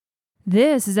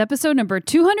This is episode number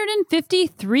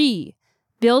 253,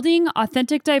 Building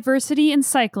Authentic Diversity in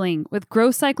Cycling with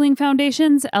Grow Cycling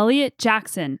Foundation's Eliot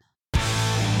Jackson.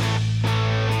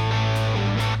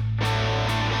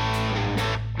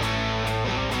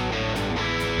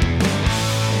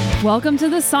 Welcome to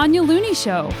the Sonya Looney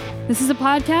Show. This is a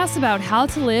podcast about how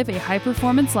to live a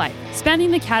high-performance life,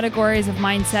 spanning the categories of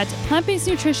mindset, plant-based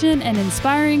nutrition, and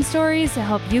inspiring stories to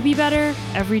help you be better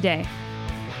every day.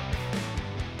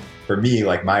 For me,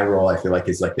 like my role, I feel like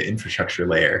is like the infrastructure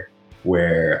layer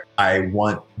where I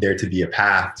want there to be a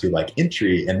path to like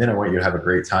entry. And then I want you to have a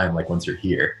great time like once you're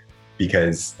here,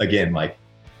 because again, like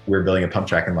we're building a pump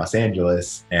track in Los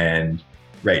Angeles. And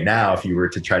right now, if you were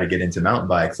to try to get into mountain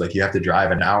bikes, like you have to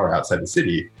drive an hour outside the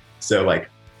city. So like,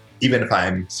 even if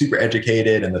I'm super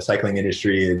educated and the cycling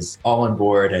industry is all on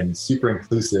board and super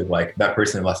inclusive, like that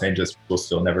person in Los Angeles will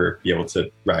still never be able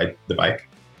to ride the bike.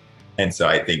 And so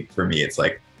I think for me, it's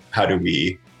like, how do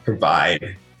we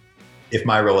provide, if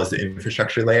my role is the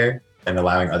infrastructure layer and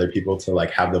allowing other people to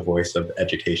like have the voice of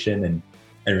education and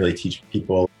really teach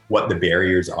people what the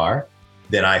barriers are,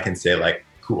 then I can say like,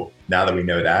 cool, now that we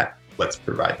know that, let's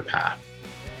provide the path.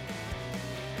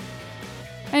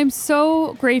 I am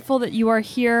so grateful that you are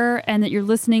here and that you're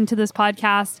listening to this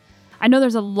podcast. I know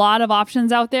there's a lot of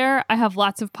options out there. I have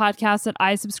lots of podcasts that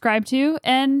I subscribe to,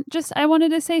 and I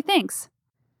wanted to say thanks.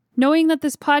 Knowing that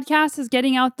this podcast is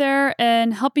getting out there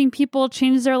and helping people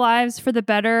change their lives for the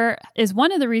better is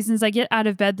one of the reasons I get out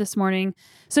of bed this morning.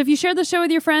 So if you share the show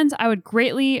with your friends, I would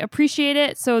greatly appreciate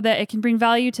it so that it can bring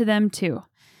value to them too.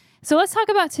 So let's talk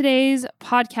about today's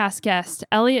podcast guest,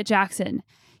 Eliot Jackson.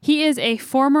 He is a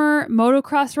former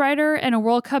motocross rider and a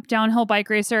World Cup downhill bike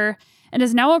racer, and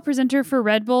is now a presenter for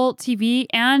Red Bull TV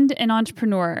and an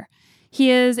entrepreneur. He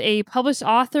is a published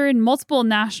author in multiple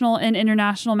national and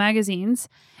international magazines,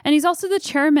 and he's also the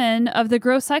chairman of the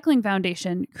Grow Cycling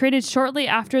Foundation, created shortly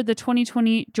after the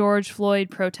 2020 George Floyd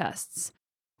protests.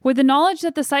 With the knowledge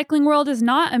that the cycling world is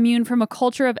not immune from a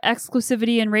culture of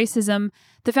exclusivity and racism,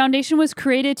 the foundation was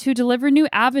created to deliver new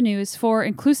avenues for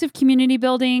inclusive community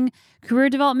building, career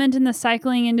development in the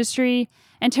cycling industry,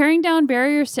 and tearing down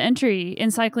barriers to entry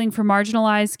in cycling for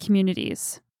marginalized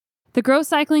communities. The Grow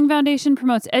Cycling Foundation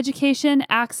promotes education,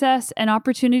 access, and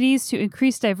opportunities to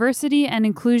increase diversity and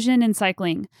inclusion in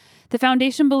cycling. The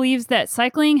foundation believes that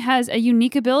cycling has a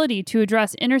unique ability to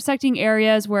address intersecting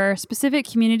areas where specific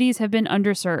communities have been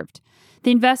underserved.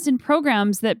 They invest in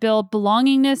programs that build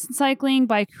belongingness in cycling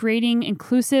by creating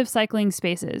inclusive cycling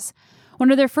spaces.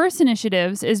 One of their first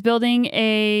initiatives is building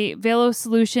a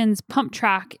Vesosolutions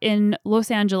Pumptrack in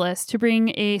Los Angeles to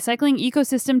bring a cycling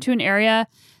ecosystem to an area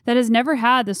that has never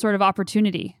had this sort of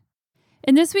opportunity.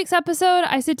 In this week's episode,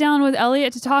 I sit down with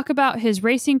Eliot to talk about his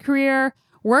racing career,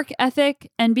 work ethic,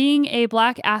 and being a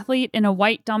Black athlete in a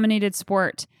white-dominated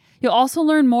sport. You'll also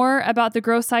learn more about the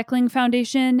Grow Cycling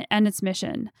Foundation and its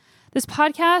mission. This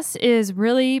podcast is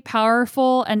really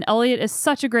powerful, and Eliot is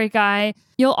such a great guy.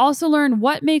 You'll also learn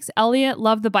what makes Eliot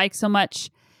love the bike so much,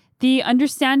 the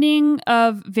understanding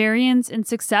of variance in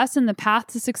success and the path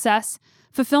to success,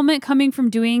 fulfillment coming from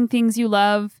doing things you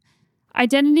love.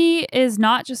 Identity is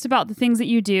not just about the things that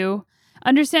you do,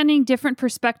 understanding different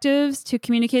perspectives to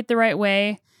communicate the right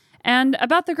way, and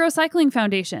about the Grow Cycling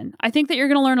Foundation. I think that you're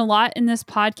going to learn a lot in this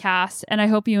podcast, and I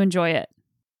hope you enjoy it.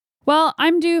 Well,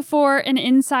 I'm due for an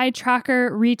Inside Tracker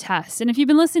retest, and if you've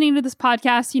been listening to this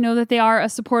podcast, you know that they are a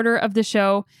supporter of the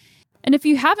show. And if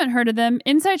you haven't heard of them,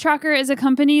 Inside Tracker is a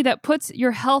company that puts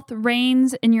your health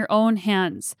reins in your own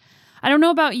hands. I don't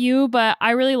know about you, but I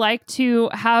really like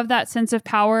to have that sense of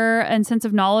power and sense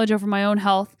of knowledge over my own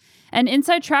health. And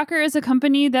Inside Tracker is a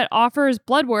company that offers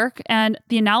blood work and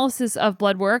the analysis of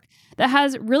blood work that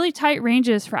has really tight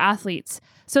ranges for athletes.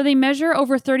 So they measure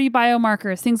over 30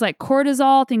 biomarkers, things like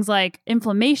cortisol, things like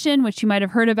inflammation, which you might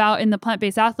have heard about in the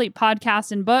Plant-Based Athlete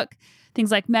podcast and book,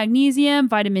 things like magnesium,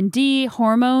 vitamin D,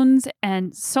 hormones,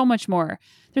 and so much more.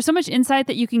 There's so much insight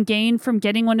that you can gain from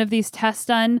getting one of these tests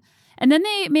done. And then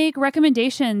they make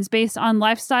recommendations based on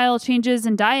lifestyle changes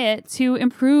and diet to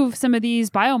improve some of these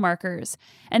biomarkers.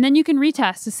 And then you can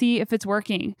retest to see if it's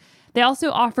working. They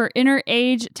also offer inner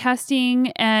age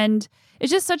testing, and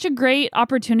it's just such a great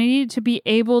opportunity to be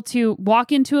able to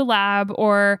walk into a lab,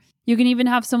 or you can even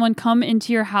have someone come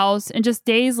into your house and just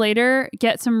days later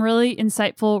get some really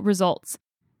insightful results.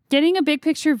 Getting a big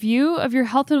picture view of your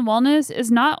health and wellness is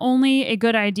not only a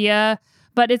good idea,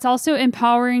 but it's also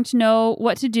empowering to know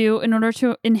what to do in order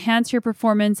to enhance your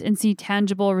performance and see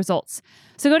tangible results.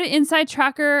 So go to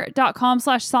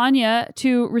insidetracker.com/Sonya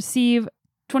to receive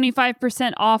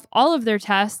 25% off all of their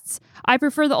tests. I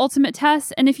prefer the ultimate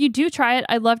test, and if you do try it,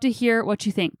 I'd love to hear what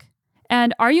you think.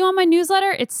 And are you on my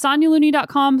newsletter? It's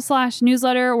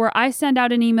sonyalooney.com/newsletter, where I send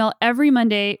out an email every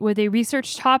Monday with a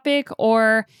research topic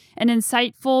or an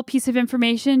insightful piece of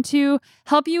information to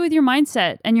help you with your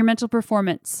mindset and your mental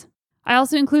performance. I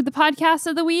also include the podcast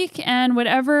of the week and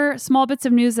whatever small bits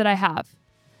of news that I have.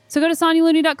 So go to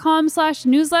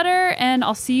sonyalooney.com/newsletter and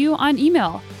I'll see you on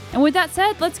email. And with that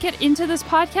said, let's get into this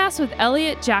podcast with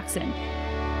Eliot Jackson.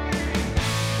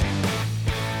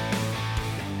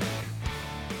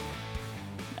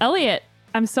 Eliot,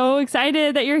 I'm so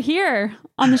excited that you're here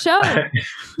on the show.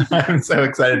 I'm so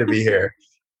excited to be here.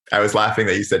 I was laughing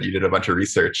that you said you did a bunch of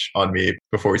research on me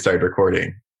before we started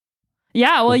recording.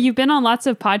 Yeah, well, you've been on lots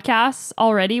of podcasts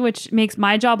already, which makes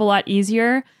my job a lot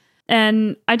easier.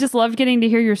 And I just love getting to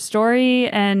hear your story.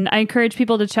 And I encourage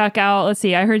people to check out,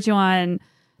 I heard you on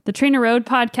the Trainer Road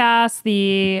podcast,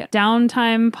 the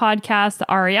Downtime podcast, the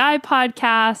REI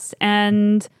podcast,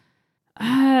 and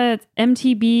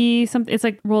MTB, something. It's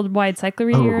like Worldwide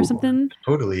Cyclery or something.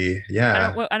 Totally.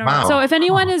 Yeah. I don't know. So if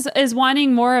anyone is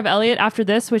wanting more of Eliot after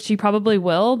this, which you probably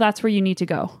will, that's where you need to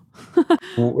go.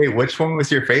 Wait, which one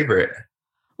was your favorite?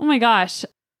 Oh my gosh.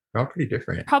 They're all pretty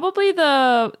different. Probably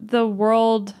the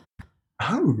world.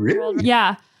 Oh, really?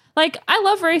 Yeah. Like, I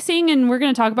love racing, and we're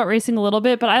going to talk about racing a little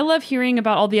bit, but I love hearing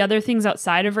about all the other things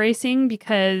outside of racing,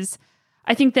 because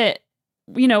I think that,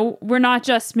 we're not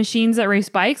just machines that race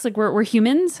bikes. Like, we're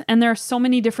humans, and there are so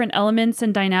many different elements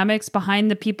and dynamics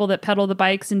behind the people that pedal the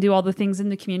bikes and do all the things in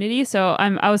the community. So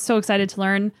I was so excited to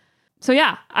learn. So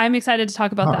yeah, I'm excited to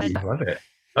talk about that. I love it.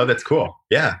 Oh, that's cool.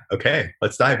 Yeah. Okay.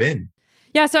 Let's dive in.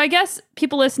 Yeah. So I guess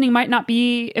people listening might not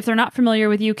be, if they're not familiar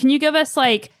with you, can you give us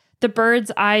like the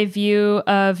bird's eye view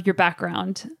of your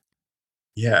background?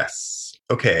 Yes.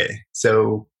 Okay.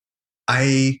 So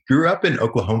I grew up in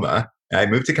Oklahoma. I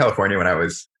moved to California when I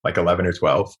was like 11 or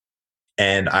 12,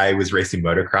 and I was racing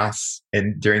motocross.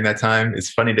 And during that time, it's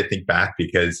funny to think back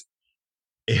because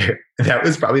that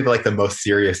was probably like the most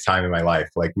serious time in my life.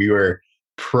 Like, we were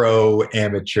pro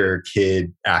amateur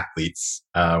kid athletes.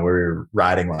 We were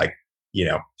riding like,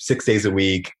 6 days a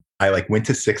week. I like went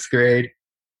to sixth grade.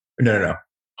 No.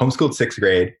 Homeschooled sixth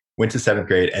grade, went to seventh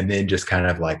grade, and then just kind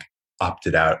of like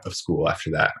opted out of school after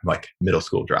that. Like middle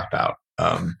school dropout.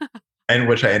 And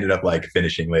which I ended up like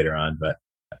finishing later on, but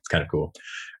that's kind of cool.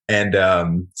 And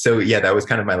so yeah, that was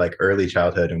kind of my like early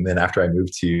childhood. And then after I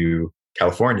moved to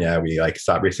California, we like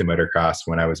stopped racing motocross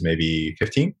when I was maybe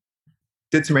 15.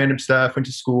 Did some random stuff, went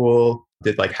to school,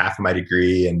 did like half of my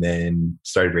degree, and then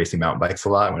started racing mountain bikes a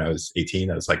lot when I was 18.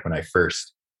 That was like when I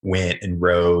first went and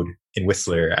rode in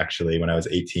Whistler, actually, when I was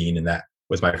 18. And that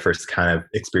was my first kind of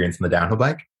experience on the downhill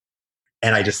bike.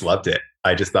 And I just loved it.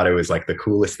 I just thought it was like the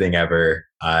coolest thing ever.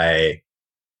 I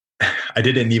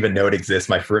didn't even know it exists.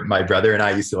 My brother and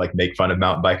I used to like make fun of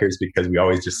mountain bikers because we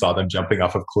always just saw them jumping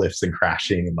off of cliffs and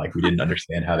crashing, and like we didn't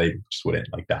understand how they just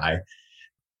wouldn't like die.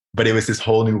 But it was this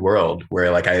whole new world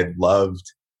where like I had loved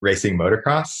racing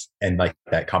motocross and like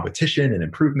that competition and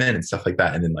improvement and stuff like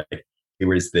that. And then like it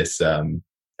was this, and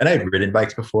I had ridden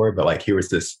bikes before, but like here was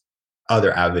this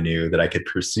other avenue that I could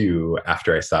pursue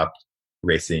after I stopped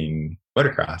racing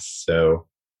motocross. So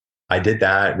I did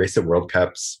that, raced at World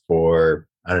Cups for,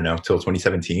 I don't know, till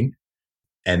 2017.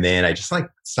 And then I just like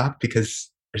stopped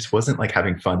because I just wasn't like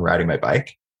having fun riding my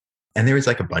bike. And there was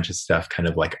like a bunch of stuff kind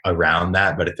of like around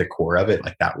that, but at the core of it,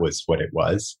 like that was what it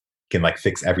was. You can like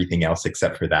fix everything else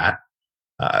except for that.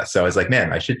 So I was like,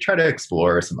 man, I should try to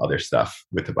explore some other stuff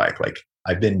with the bike. Like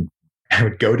I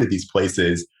would go to these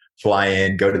places, fly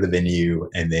in, go to the venue,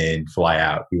 and then fly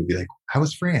out. We would be like, how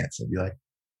was France? I'd be like,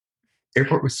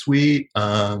 airport was sweet,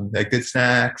 had good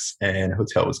snacks, and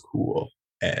hotel was cool,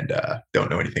 and don't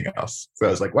know anything else. So I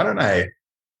was like, why don't I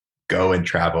go and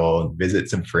travel and visit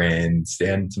some friends,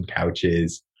 stay on some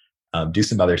couches, do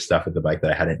some other stuff with the bike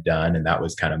that I hadn't done. And that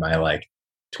was kind of my like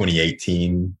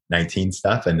 2018, 19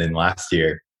 stuff. And then last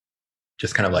year,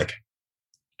 just kind of like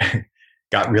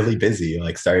got really busy,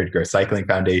 like started to grow Cycling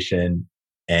Foundation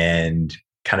and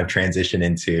kind of transition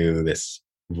into this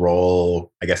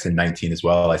role, I guess in 19 as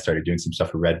well. I started doing some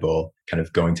stuff for Red Bull, kind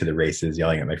of going to the races,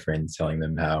 yelling at my friends, telling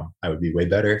them how I would be way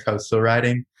better if I was still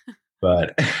riding.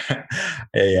 But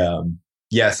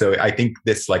yeah, so I think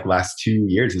this like last 2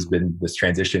 years has been this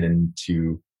transition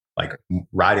into like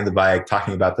riding the bike,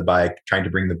 talking about the bike, trying to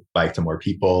bring the bike to more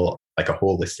people, like a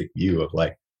holistic view of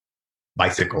like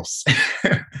bicycles.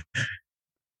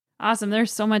 Awesome.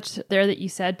 There's so much there that you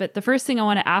said, but the first thing I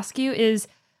want to ask you is,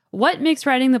 what makes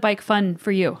riding the bike fun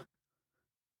for you?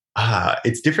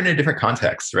 It's different in different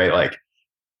contexts, right? Like,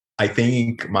 I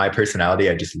think my personality,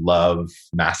 I just love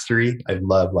mastery. I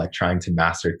love like trying to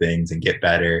master things and get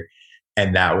better.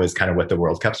 And that was kind of what the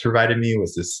World Cups provided me,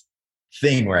 was this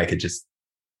thing where it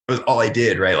was all I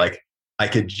did, right? Like I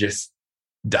could just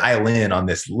dial in on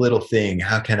this little thing.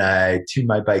 How can I tune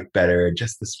my bike better,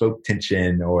 adjust the spoke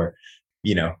tension, or,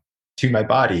 you know, tune my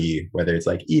body, whether it's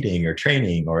like eating or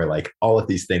training or like all of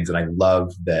these things. And I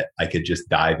love that I could just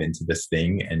dive into this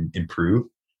thing and improve.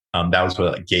 That was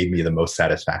what like, gave me the most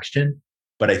satisfaction.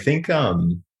 But I think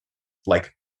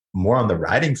like more on the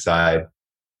riding side,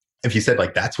 if you said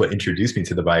like that's what introduced me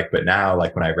to the bike, but now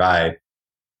like when I ride,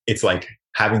 it's like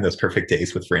having those perfect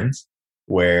days with friends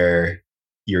where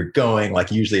you're going,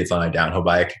 like usually it's on a downhill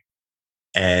bike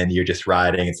and you're just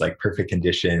riding. It's like perfect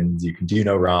conditions. You can do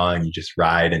no wrong. You just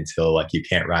ride until like you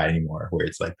can't ride anymore, where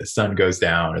it's like the sun goes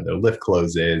down or the lift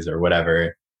closes or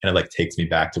whatever. And it like takes me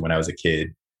back to when I was a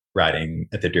kid riding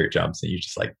at the dirt jumps, and you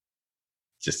just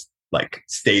like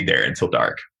stayed there until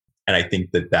dark. And I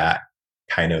think that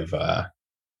kind of,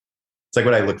 it's like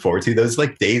what I look forward to. Those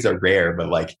like days are rare, but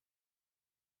like,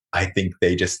 I think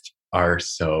they just are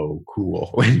so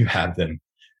cool when you have them.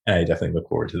 And I definitely look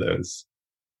forward to those.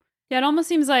 Yeah, it almost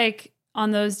seems like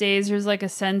on those days, there's like a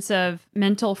sense of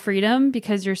mental freedom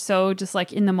because you're so just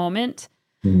like in the moment.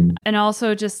 Mm. And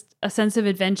also just a sense of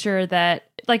adventure that,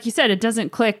 like you said, it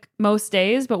doesn't click most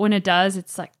days, but when it does,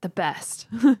 it's like the best.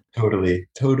 Totally.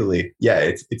 Yeah,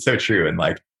 it's so true. And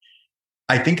like,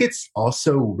 I think it's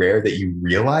also rare that you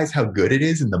realize how good it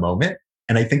is in the moment.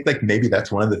 And I think like maybe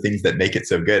that's one of the things that make it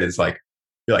so good is like,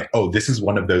 you're like, oh, this is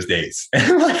one of those days.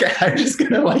 And like, I'm just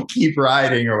going to like keep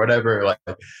riding or whatever. Like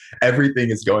everything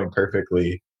is going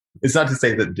perfectly. It's not to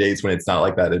say that the days when it's not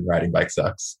like that and riding bike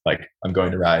sucks. Like I'm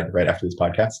going to ride right after this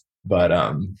podcast. But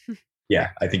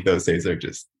yeah, I think those days are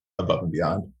just above and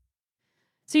beyond.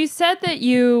 So you said that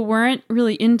you weren't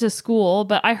really into school,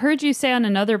 but I heard you say on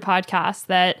another podcast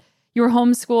that you were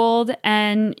homeschooled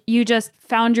and you just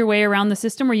found your way around the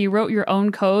system where you wrote your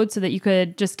own code so that you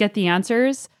could just get the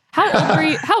answers.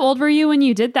 How old were you when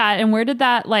you did that? And where did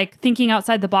that like thinking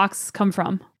outside the box come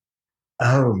from?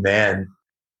 Oh man.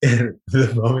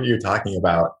 The moment you're talking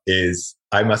about is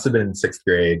I must have been in 6th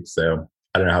grade. So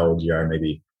I don't know how old you are,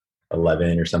 maybe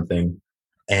 11 or something.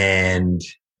 And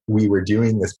we were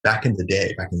doing this back in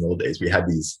the old days. We had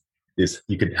this,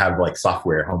 you could have like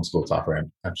software, homeschool software.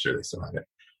 I'm sure they still have it.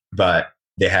 But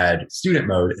they had student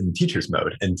mode and teacher's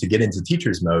mode. And to get into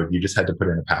teacher's mode, you just had to put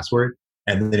in a password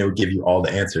and then it would give you all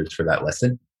the answers for that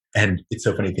lesson. And it's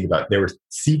so funny to think about. There were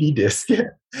CD discs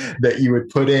that you would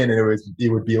put in and it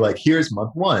would be like, here's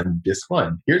month 1, disc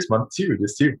 1. Here's month 2,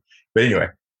 disc 2. But anyway,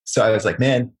 so I was like,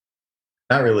 man,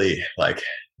 not really like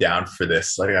down for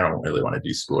this. Like, I don't really want to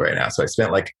do school right now. So I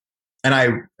spent like, and I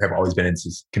have always been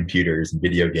into computers and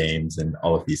video games and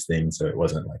all of these things. So it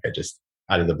wasn't like I just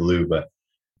out of the blue, but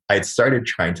I had started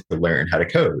trying to learn how to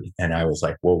code. And I was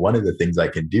like, well, one of the things I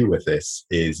can do with this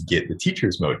is get the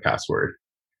teacher's mode password.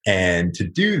 And to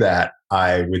do that,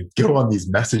 I would go on these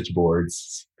message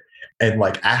boards and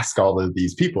like ask all of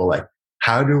these people, like,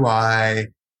 how do I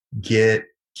get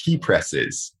key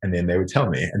presses? And then they would tell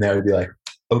me, and they would be like,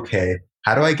 okay,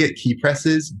 how do I get key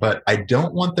presses? But I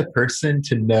don't want the person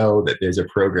to know that there's a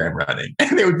program running.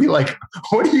 And they would be like,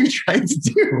 what are you trying to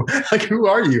do? Like, who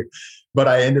are you? But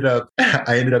I ended up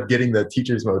getting the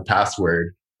teacher's mode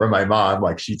password from my mom.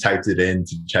 Like she typed it in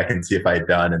to check and see if I had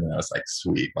done. And then I was like,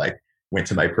 sweet, like went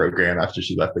to my program after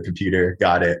she left the computer,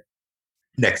 got it.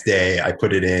 Next day I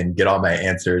put it in, get all my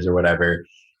answers or whatever.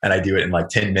 And I do it in like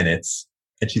 10 minutes.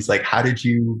 And she's like, how did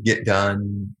you get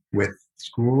done with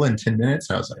school in 10 minutes?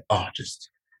 And I was like, oh, just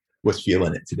was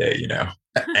feeling it today, you know?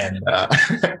 And,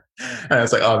 and I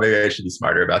was like, oh, maybe I should be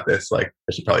smarter about this. Like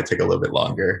I should probably take a little bit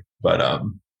longer. But,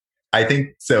 I think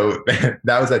so.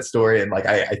 That was that story. And like,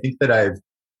 I think that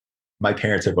my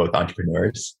parents are both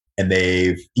entrepreneurs and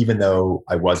even though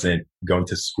I wasn't going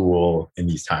to school in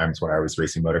these times when I was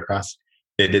racing motocross,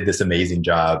 they did this amazing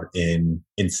job in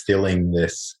instilling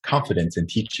this confidence and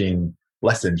teaching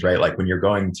lessons, right? Like when you're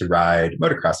going to ride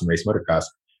motocross and race motocross,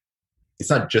 it's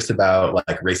not just about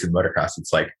like racing motocross.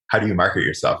 It's like, how do you market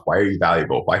yourself? Why are you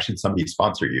valuable? Why should somebody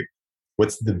sponsor you?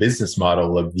 What's the business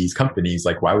model of these companies?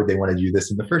 Like, why would they want to do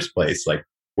this in the first place? Like,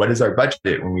 what is our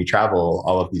budget when we travel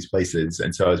all of these places?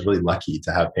 And so I was really lucky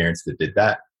to have parents that did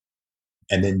that.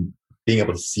 And then being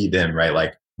able to see them, right?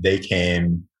 Like they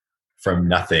came from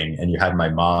nothing. And you had my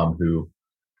mom who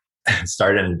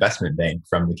started an investment bank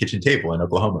from the kitchen table in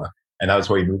Oklahoma. And that was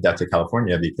why we moved out to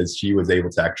California, because she was able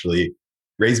to actually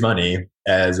raise money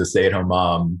as a stay-at-home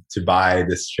mom to buy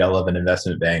this shell of an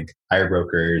investment bank, hire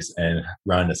brokers, and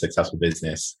run a successful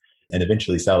business and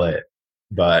eventually sell it.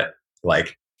 But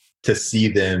like to see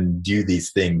them do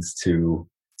these things to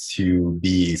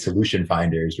be solution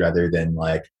finders rather than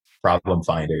like problem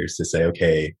finders, to say,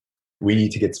 okay, we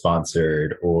need to get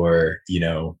sponsored, or,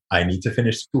 I need to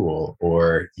finish school,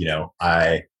 or,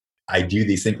 I do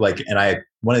these things like, and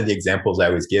one of the examples I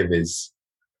always give is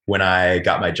when I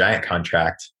got my Giant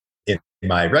contract in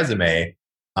my resume,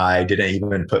 I didn't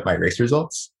even put my race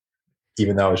results,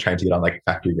 even though I was trying to get on like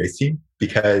a factory race team,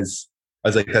 because I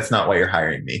was like, that's not why you're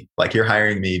hiring me. Like, you're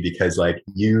hiring me because like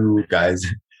you guys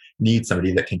need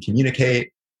somebody that can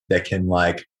communicate, that can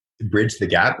like bridge the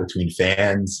gap between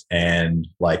fans and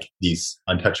like these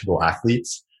untouchable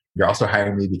athletes. You're also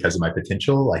hiring me because of my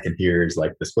potential. Like, and here's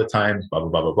like the split times, blah, blah,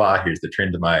 blah, blah, blah. Here's the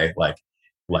trend of my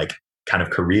like kind of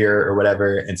career or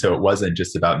whatever. And so it wasn't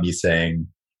just about me saying,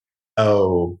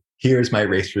 oh, here's my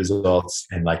race results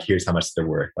and like, here's how much they're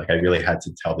worth. Like, I really had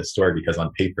to tell this story because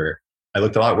on paper, I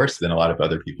looked a lot worse than a lot of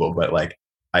other people, but like,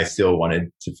 I still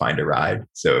wanted to find a ride.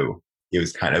 So it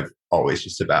was kind of always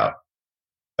just about,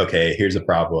 okay, here's a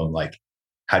problem. Like,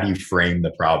 how do you frame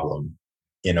the problem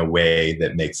in a way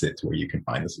that makes it to where you can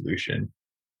find the solution?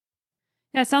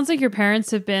 Yeah, it sounds like your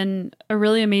parents have been a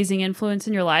really amazing influence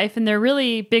in your life, and they're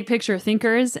really big picture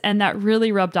thinkers, and that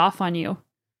really rubbed off on you.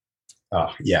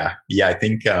 Oh yeah. Yeah. I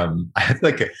think, I have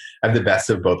the best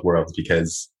of both worlds,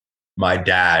 because my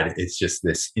dad is just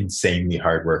this insanely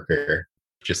hard worker,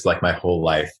 just like my whole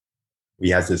life. He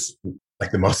has this,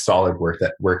 like, the most solid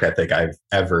work ethic I've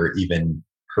ever even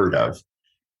heard of.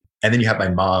 And then you have my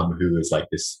mom, who is like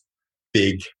this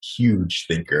big, huge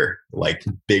thinker, like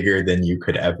bigger than you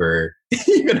could ever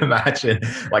even imagine.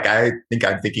 Like, I think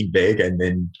I'm thinking big, and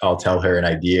then I'll tell her an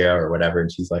idea or whatever.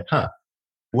 And she's like, huh,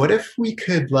 what if we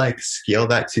could like scale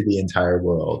that to the entire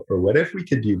world? Or what if we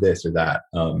could do this or that?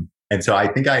 And so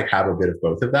I think I have a bit of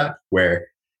both of that, where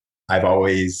I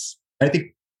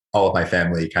think all of my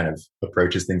family kind of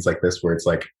approaches things like this, where it's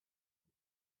like,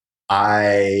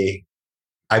 I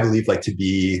believe like to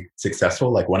be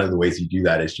successful, like one of the ways you do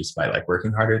that is just by like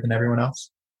working harder than everyone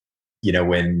else.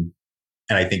 And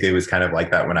I think it was kind of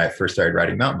like that when I first started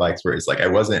riding mountain bikes, where it's like, I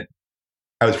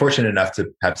was fortunate enough to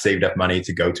have saved up money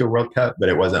to go to a World Cup, but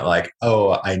it wasn't like,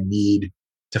 oh, I need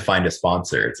to find a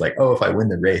sponsor. It's like, oh, if I win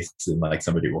the race, then like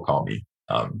somebody will call me,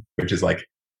 which is like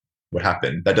what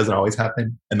happened. That doesn't always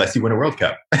happen unless you win a World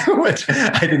Cup, which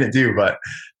I didn't do. But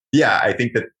yeah, I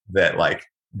think that like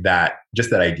that, just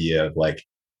that idea of like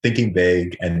thinking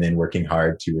big and then working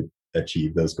hard to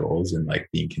achieve those goals and like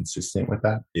being consistent with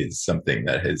that is something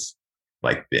that has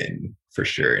like been for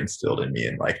sure instilled in me,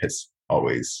 and like has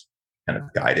always kind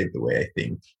of guided the way I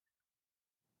think.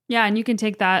 Yeah, and you can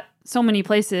take that so many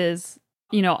places,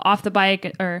 off the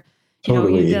bike, or,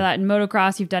 Totally. you did that in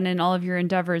motocross, you've done it in all of your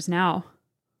endeavors now.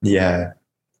 Yeah.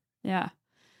 Yeah.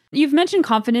 You've mentioned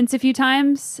confidence a few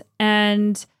times,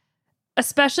 and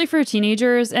especially for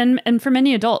teenagers and for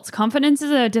many adults, confidence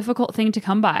is a difficult thing to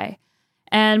come by.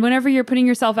 And whenever you're putting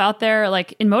yourself out there,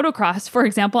 like in motocross, for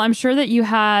example, I'm sure that you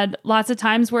had lots of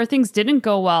times where things didn't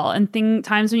go well, and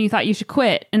times when you thought you should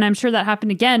quit. And I'm sure that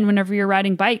happened again whenever you're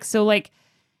riding bikes. So like,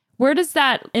 where does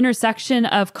that intersection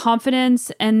of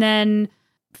confidence and then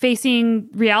facing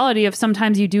reality of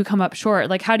sometimes you do come up short?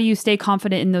 Like, how do you stay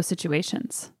confident in those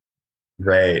situations?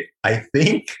 Right. I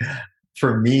think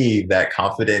for me, that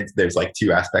confidence, there's like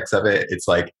two aspects of it. It's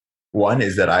like, one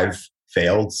is that I've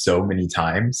failed so many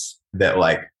times that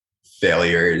like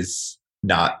failure is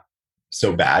not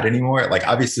so bad anymore. Like,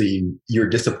 obviously you're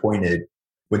disappointed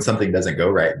when something doesn't go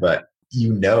right, but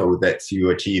you know that to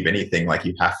achieve anything, like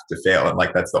you have to fail. And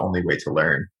like, that's the only way to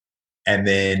learn. And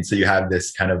then, so you have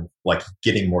this kind of like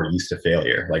getting more used to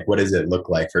failure. Like, what does it look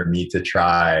like for me to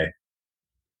try,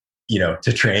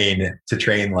 to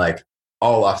train like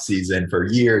all off season for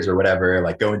years or whatever,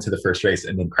 like go into the first race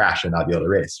and then crash and not be able to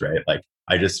race, right? Like,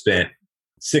 I just spent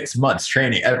 6 months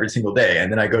training every single day,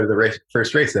 and then I go to the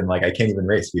first race and like I can't even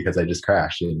race because I just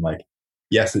crashed. And like,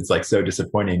 yes, it's like so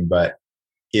disappointing, but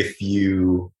if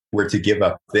you were to give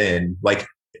up, then like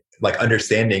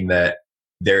understanding that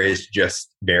there is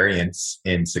just variance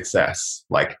in success,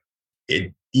 like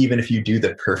even if you do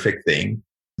the perfect thing,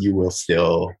 you will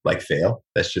still like fail.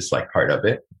 That's just like part of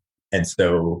it. And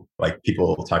so like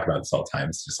people talk about this all the time.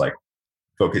 It's just like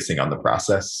focusing on the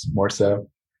process more so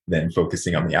than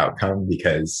focusing on the outcome,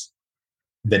 because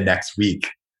the next week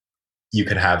you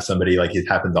could have somebody, like it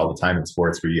happens all the time in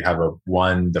sports, where you have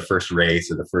won the first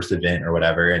race or the first event or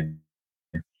whatever, and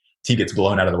team gets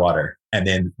blown out of the water, and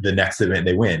then the next event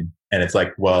they win. And it's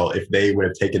like, well, if they would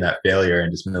have taken that failure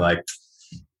and just been like,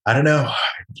 I don't know,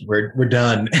 we're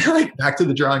done, like back to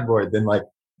the drawing board, then like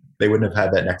they wouldn't have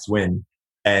had that next win.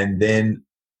 And then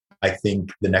I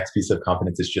think the next piece of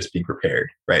confidence is just being prepared,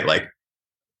 right? Like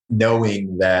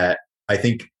knowing that, I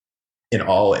think in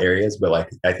all areas, but like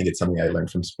I think it's something I learned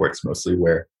from sports mostly,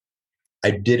 where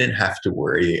I didn't have to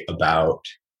worry about,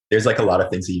 there's like a lot of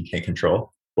things that you can't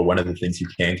control, but one of the things you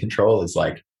can control is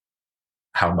like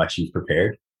how much you've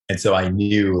prepared. And so I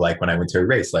knew like when I went to a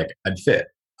race, like I'm fit,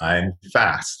 I'm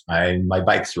fast, my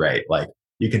bike's right. Like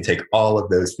you can take all of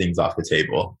those things off the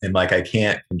table. And like I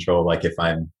can't control like if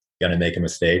I'm gonna make a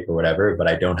mistake or whatever, but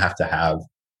I don't have to have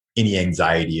any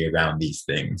anxiety around these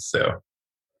things. So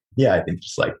yeah, I think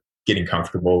just like getting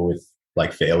comfortable with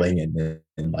like failing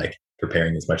and like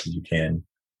preparing as much as you can.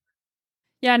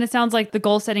 Yeah, and it sounds like the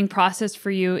goal setting process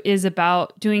for you is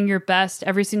about doing your best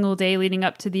every single day leading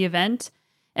up to the event.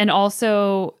 And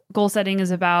also, goal setting is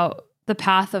about the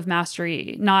path of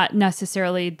mastery, not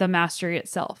necessarily the mastery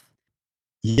itself.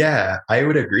 Yeah, I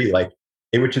would agree. Like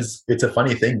it's a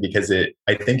funny thing because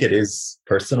I think it is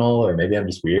personal, or maybe I'm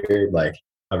just weird, like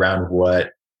around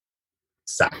what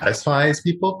satisfies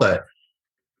people. But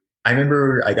I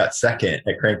remember I got second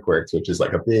at Crankworks, which is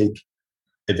like a big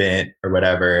event or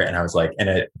whatever. And I was like, and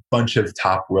a bunch of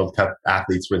top World Cup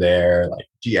athletes were there, like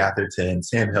G Atherton,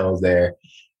 Sam Hill was there.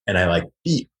 And I like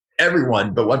beat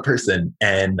everyone but one person.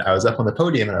 And I was up on the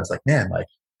podium and I was like, man, like,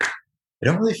 I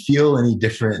don't really feel any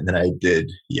different than I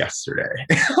did yesterday.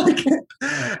 Like,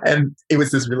 and it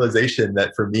was this realization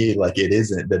that for me, like, it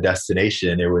isn't the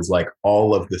destination. It was like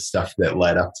all of the stuff that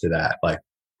led up to that, like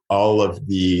all of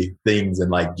the things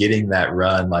and like getting that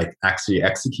run, like actually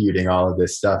executing all of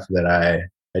this stuff that I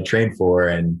trained for.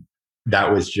 And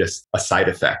that was just a side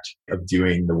effect of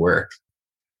doing the work.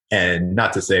 And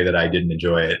not to say that I didn't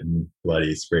enjoy it and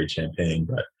bloody sprayed champagne,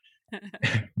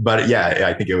 but yeah,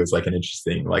 I think it was like an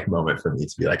interesting like moment for me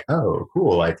to be like, oh,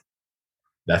 cool. Like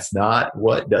that's not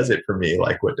what does it for me.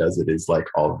 Like what does it is like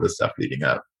all of the stuff leading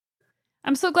up.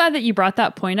 I'm so glad that you brought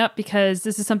that point up, because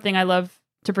this is something I love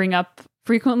to bring up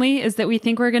frequently, is that we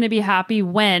think we're going to be happy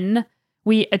when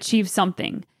we achieve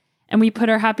something and we put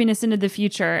our happiness into the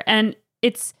future. And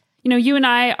it's, you and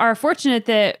I are fortunate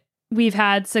that we've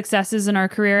had successes in our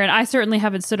career, and I certainly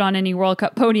haven't stood on any World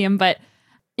Cup podium, but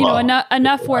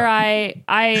enough where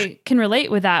I can relate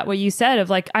with that, what you said of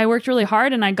like, I worked really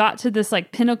hard and I got to this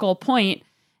like pinnacle point,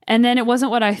 and then it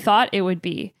wasn't what I thought it would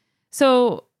be.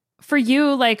 So for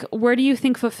you, like, where do you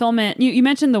think fulfillment, you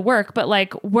mentioned the work, but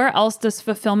like, where else does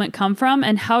fulfillment come from,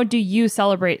 and how do you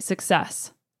celebrate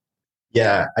success?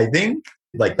 Yeah, I think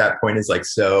like that point is like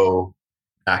so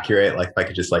accurate. Like if I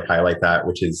could just like highlight that,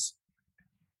 which is,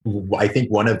 I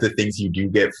think one of the things you do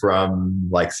get from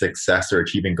like success or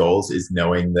achieving goals is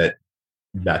knowing that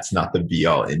that's not the be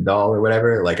all end all or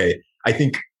whatever. Like I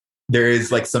think there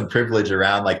is like some privilege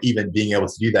around like even being able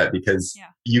to do that, because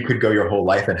you could go your whole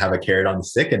life and have a carrot on the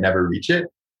stick and never reach it,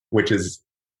 which is,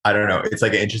 I don't know, it's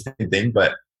like an interesting thing.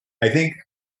 But I think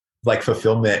like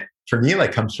fulfillment for me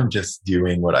like comes from just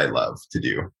doing what I love to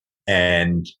do.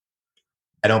 And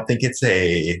I don't think it's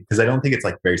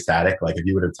like very static. Like if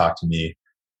you would have talked to me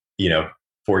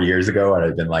 4 years ago, I'd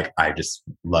have been like, I just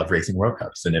love racing World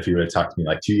Cups. And if you would have talked to me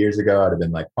like 2 years ago, I'd have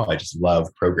been like, oh, I just love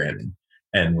programming.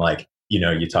 And like,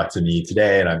 you talk to me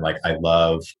today and I'm like, I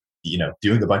love,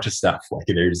 doing a bunch of stuff. Like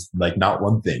there's like not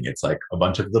one thing, it's like a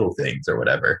bunch of little things or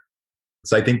whatever.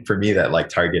 So I think for me that like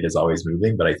target is always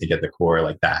moving, but I think at the core,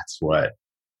 like that's what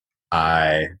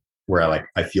I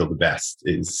feel the best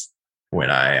is when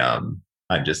I'm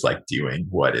just like doing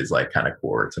what is like kind of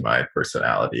core to my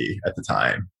personality at the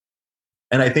time.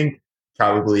 And I think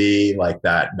probably like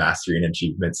that mastery and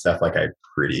achievement stuff, like I'm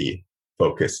pretty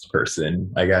focused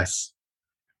person, I guess.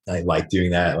 I like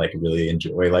doing that, like really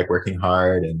enjoy like working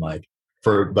hard and like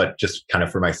but just kind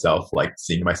of for myself, like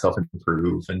seeing myself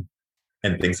improve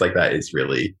and things like that is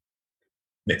really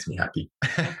makes me happy.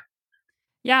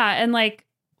 Yeah. And like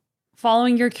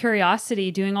following your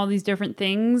curiosity, doing all these different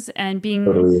things and being,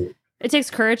 Totally. It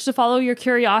takes courage to follow your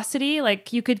curiosity.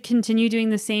 Like you could continue doing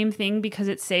the same thing because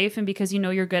it's safe and because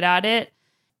you're good at it.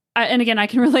 And again, I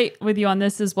can relate with you on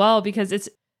this as well, because it's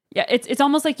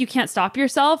almost like you can't stop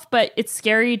yourself, but it's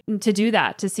scary to do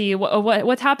that, to see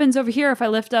what happens over here if I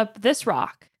lift up this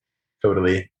rock.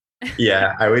 Totally.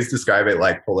 Yeah. I always describe it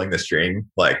like pulling the string.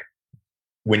 Like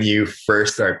when you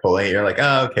first start pulling it, you're like,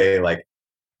 oh, okay, like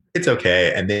it's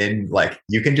okay. And then like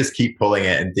you can just keep pulling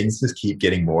it and things just keep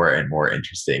getting more and more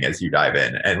interesting as you dive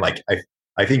in. And like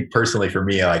I think personally for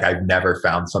me, like I've never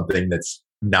found something that's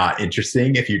not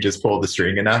interesting if you just pull the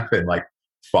string enough and like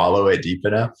follow it deep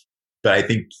enough. But I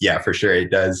think, yeah, for sure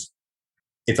it does.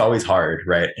 It's always hard,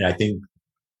 right? And I think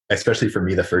especially for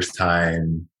me, the first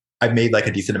time I've made like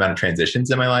a decent amount of transitions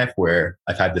in my life where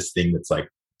I've had this thing that's like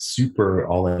super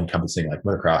all encompassing, like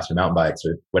motocross or mountain bikes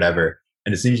or whatever.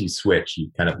 And as soon as you switch,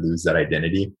 you kind of lose that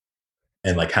identity.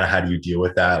 And like, kind of how do you deal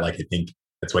with that? Like, I think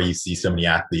That's why you see so many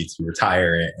athletes who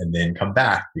retire and then come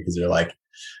back because they're like,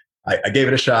 I gave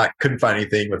it a shot, couldn't find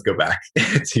anything, let's go back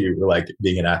to like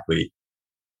being an athlete.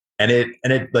 And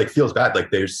it like feels bad.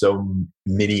 Like there's so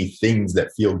many things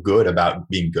that feel good about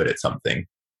being good at something.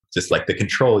 Just like the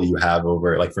control you have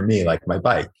over, like for me, like my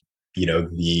bike,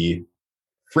 the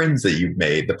friends that you've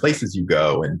made, the places you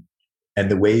go, and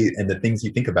the way and the things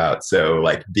you think about. So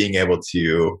like being able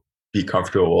to be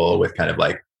comfortable with kind of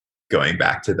like going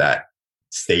back to that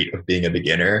state of being a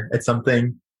beginner at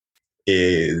something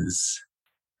is,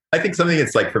 I think, something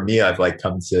that's like for me I've like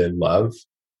come to love,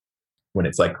 when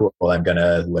it's like, cool, I'm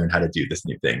gonna learn how to do this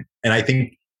new thing. And I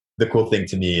think the cool thing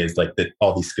to me is like that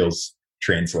all these skills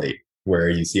translate, where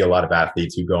you see a lot of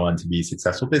athletes who go on to be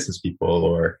successful business people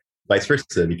or vice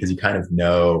versa, because you kind of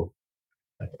know,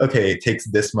 like, okay, it takes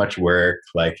this much work.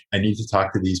 Like I need to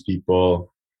talk to these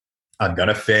people. I'm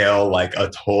gonna fail like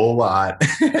a whole lot,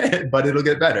 but it'll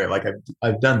get better. Like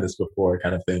I've done this before,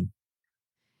 kind of thing.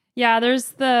 Yeah,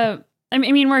 I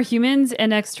mean, we're humans,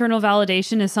 and external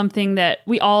validation is something that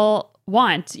we all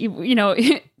want.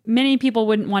 Many people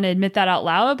wouldn't want to admit that out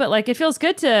loud, but like it feels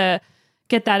good to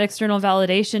get that external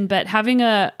validation, but having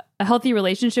a healthy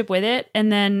relationship with it.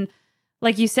 And then,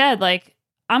 like you said, like,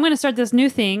 I'm going to start this new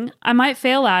thing. I might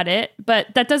fail at it, but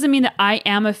that doesn't mean that I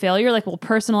am a failure. Like we'll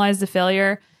personalize the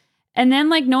failure. And then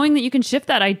like knowing that you can shift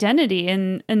that identity.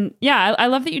 And yeah, I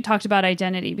love that you talked about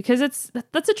identity, because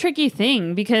that's a tricky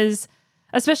thing, because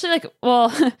especially like, well,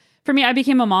 for me, I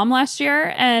became a mom last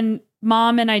year, and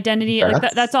mom and identity,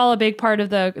 like that's all a big part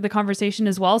of the conversation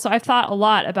as well. So I've thought a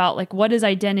lot about like, what does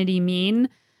identity mean?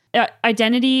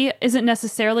 Identity isn't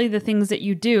necessarily the things that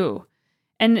you do.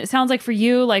 And it sounds like for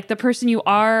you, like the person you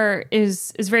are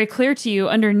is very clear to you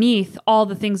underneath all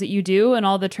the things that you do and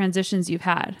all the transitions you've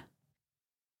had.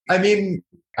 I mean,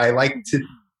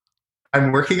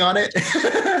 I'm working on it.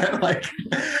 Like,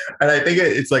 and I think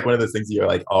it's like one of those things you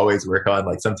like always work on.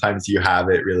 Like sometimes you have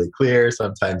it really clear,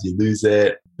 sometimes you lose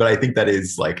it. But I think that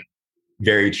is like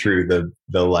very true.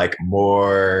 The like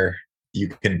more you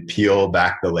can peel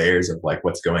back the layers of like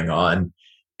what's going on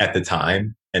at the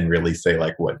time and really say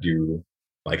like, what do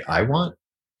like I want?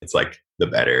 It's like the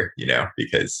better,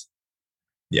 because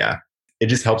yeah, it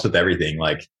just helps with everything.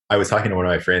 Like I was talking to one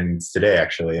of my friends today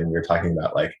actually, and we were talking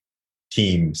about like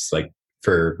teams, like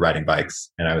for riding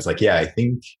bikes. And I was like, yeah, I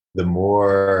think the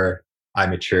more I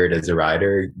matured as a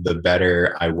rider, the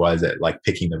better I was at like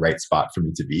picking the right spot for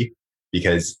me to be,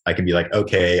 because I can be like,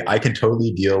 okay, I can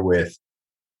totally deal with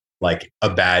like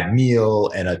a bad meal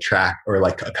and a track or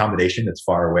like accommodation that's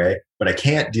far away, but I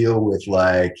can't deal with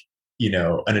like,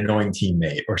 an annoying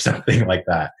teammate or something like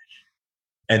that.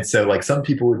 And so like some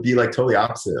people would be like totally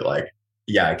opposite. Like,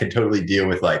 yeah, I can totally deal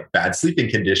with like bad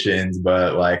sleeping conditions,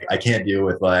 but like I can't deal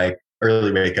with like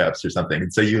early wake ups or something.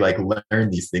 And so you like learn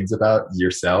these things about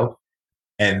yourself,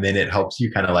 and then it helps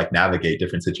you kind of like navigate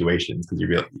different situations,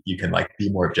 because you can like be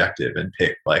more objective and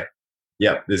pick like,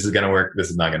 yep, this is going to work.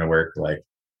 This is not going to work. Like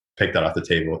pick that off the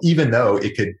table, even though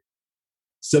it could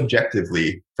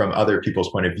subjectively from other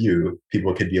people's point of view,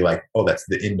 people could be like, oh, that's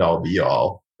the end all be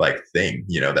all like thing.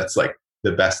 That's like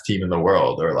the best team in the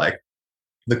world or like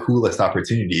the coolest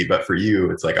opportunity. But for you,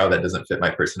 it's like, oh, that doesn't fit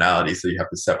my personality. So you have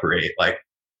to separate like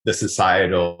the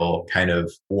societal kind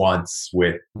of wants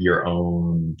with your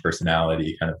own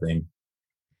personality kind of thing.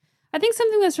 I think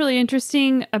something that's really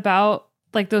interesting about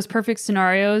like those perfect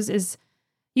scenarios is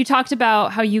you talked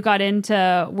about how you got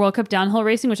into World Cup downhill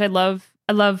racing, which I love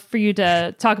for you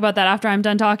to talk about that after I'm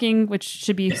done talking, which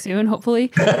should be soon,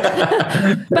 hopefully.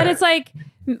 But it's like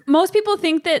most people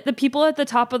think that the people at the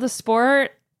top of the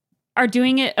sport are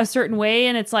doing it a certain way,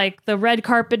 and it's like the red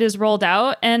carpet is rolled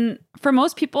out. And for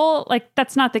most people, like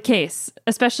that's not the case,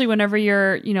 especially whenever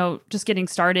you're, just getting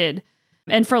started.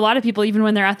 And for a lot of people, even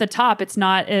when they're at the top, it's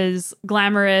not as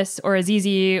glamorous or as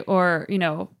easy or,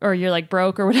 or you're like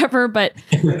broke or whatever. But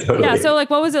totally. Yeah. So like,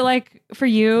 what was it like for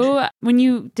you when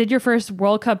you did your first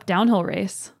World Cup downhill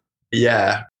race?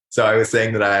 Yeah. So I was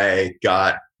saying that I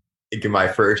got my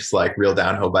first like real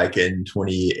downhill bike in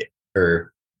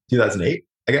 2008,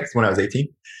 I guess, when I was 18.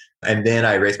 And then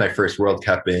I raced my first World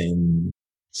Cup in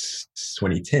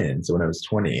 2010. So when I was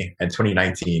 20, and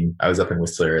 2019, I was up in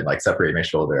Whistler and like separated my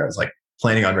shoulder. I was like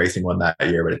planning on racing one that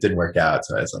year, but it didn't work out.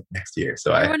 So I was like, next year.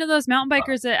 So You're one of those mountain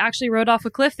bikers that actually rode off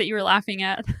a cliff that you were laughing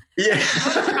at. Yeah.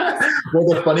 Well,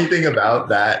 the funny thing about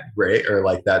that break or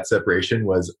like that separation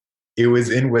was it was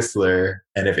in Whistler.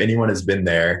 And if anyone has been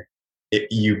there,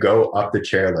 you go up the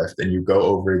chairlift and you go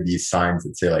over these signs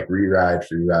that say like re-ride,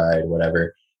 free ride,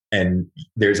 whatever. And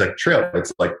there's a trail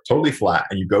that's like totally flat,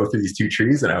 and you go through these two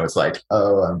trees. And I was like,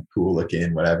 oh, I'm cool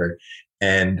looking, whatever.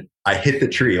 and I hit the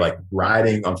tree, like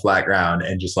riding on flat ground,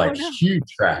 and just like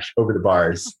huge crash over the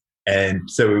bars. And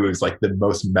so it was like the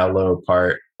most mellow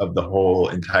part of the whole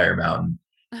entire mountain.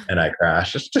 And I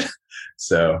crashed.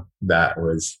 So that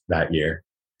was that year.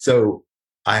 So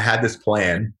I had this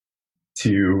plan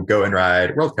to go and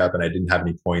ride World Cup, and I didn't have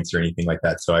any points or anything like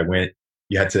that. So I went,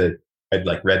 I'd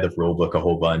like read the rule book a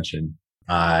whole bunch, and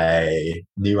I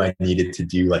knew I needed to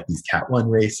do like these Cat 1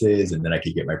 races, and then I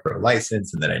could get my pro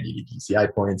license, and then I needed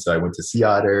UCI points. So I went to Sea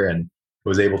Otter and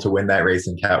was able to win that race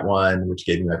in Cat 1, which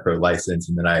gave me my pro license.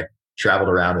 And then I traveled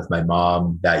around with my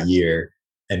mom that year,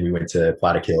 and we went to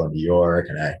Plattekill in New York,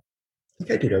 and I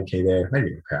think I did okay there.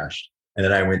 Maybe I crashed. And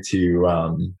then I went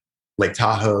to Lake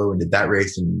Tahoe and did that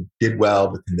race and did well,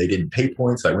 but then they didn't pay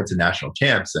points. So I went to national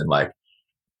champs and like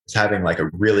was having like a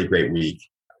really great week.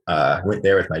 Went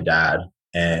there with my dad,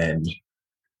 and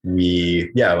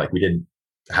we didn't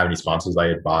have any sponsors. I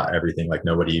had bought everything. Like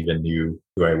nobody even knew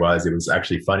who I was. It was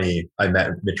actually funny. I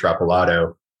met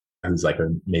Mitropolato, who's like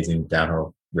an amazing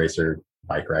downhill racer,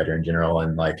 bike rider in general.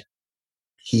 And like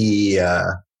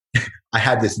I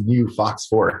had this new Fox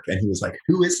fork, and he was like,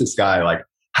 who is this guy? Like,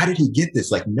 how did he get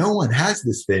this? Like, no one has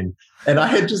this thing. And I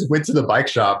had just went to the bike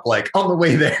shop, like on the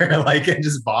way there, like, and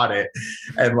just bought it.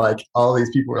 And like, all these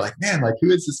people were like, man, like,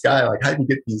 who is this guy? Like, how did you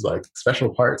get these like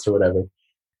special parts or whatever?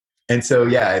 And so,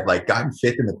 yeah, I'd like gotten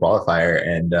fifth in the qualifier,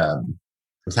 and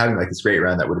was having like this great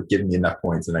run that would have given me enough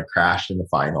points. And I crashed in the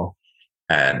final.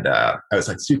 And I was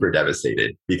like super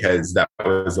devastated because that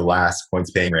was the last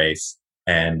points paying race,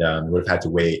 and would have had to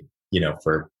wait,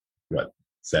 for what,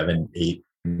 7, 8,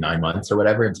 9 months or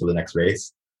whatever until the next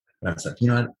race. And I was like, you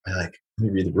know what? Let me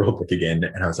read the rule book again.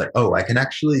 And I was like, oh, I can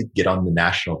actually get on the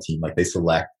national team. Like they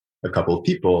select a couple of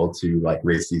people to like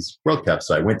race these World Cups.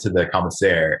 So I went to the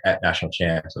commissaire at national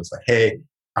champs. I was like, hey,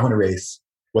 I want to race.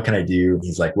 What can I do? And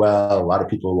he's like, well, a lot of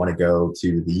people want to go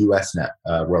to the US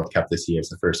World Cup this year. It's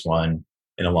the first one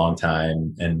in a long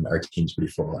time, and our team's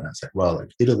pretty full. And I was like, well,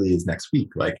 like Italy is next week.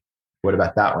 Like, what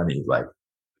about that one? And he's like,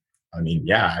 I mean,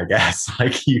 yeah, I guess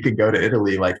like you could go to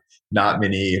Italy. Like not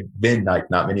many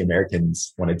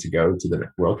Americans wanted to go to the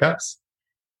World Cups.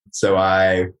 So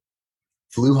I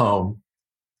flew home,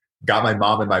 got my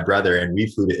mom and my brother, and we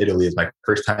flew to Italy as my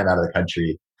first time out of the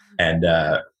country. And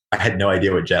I had no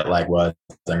idea what jet lag was.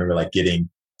 I remember like getting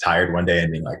tired one day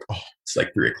and being like, oh, it's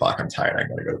like 3:00. I'm tired. I'm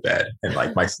going to go to bed. And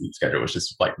like my sleep schedule was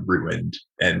just like ruined.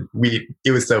 And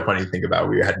it was so funny to think about.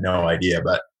 We had no idea,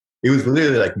 but it was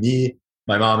literally like me,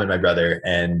 my mom and my brother,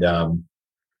 and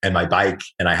my bike.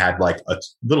 And I had like a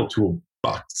little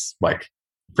toolbox, like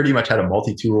pretty much had a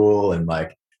multi-tool and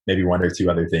like maybe 1 or 2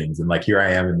 other things. And like, here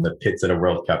I am in the pits at a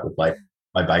World Cup with like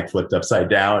my bike flipped upside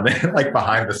down and like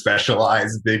behind the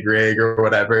Specialized big rig or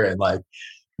whatever. And like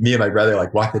me and my brother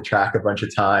like walked the track a bunch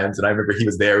of times. And I remember he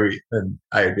was there and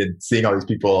I had been seeing all these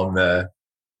people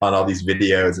on all these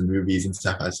videos and movies and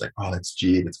stuff. I was like, oh, that's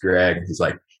G, that's Greg. And he's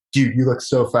like, dude, you look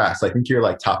so fast. I think you're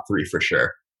like top 3 for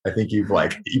sure. I think you've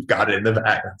got it in the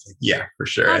bag. I was like, yeah, for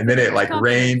sure. And then it like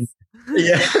rained.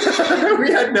 Yeah, we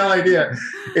had no idea.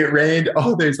 It rained.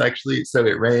 Oh, so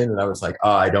it rained. And I was like,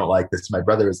 oh, I don't like this. My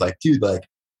brother was like, dude, like,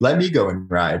 let me go and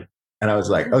ride. And I was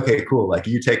like, okay, cool. Like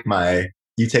you take my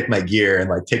gear and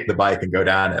like take the bike and go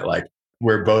down it. Like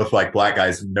we're both like black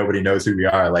guys. And nobody knows who we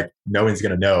are. Like no one's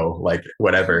going to know, like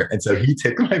whatever. And so he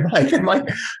took my bike and like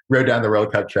rode down the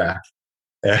World Cup track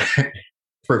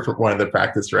for one of the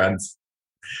practice runs.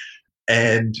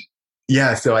 And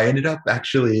yeah, so I ended up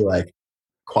actually like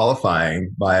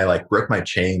qualifying. I like broke my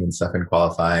chain and stuff in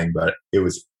qualifying, but it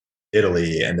was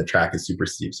Italy and the track is super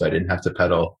steep, so I didn't have to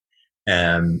pedal.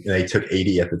 And they took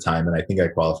 80 at the time, and I think I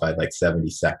qualified like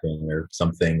 72nd or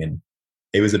something. And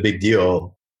it was a big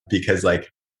deal because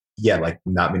like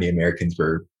not many Americans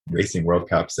were racing World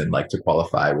Cups, and like to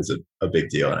qualify was a big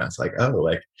deal. And I was like, oh,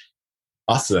 like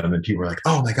awesome. And people were like,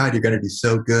 oh my God, you're going to do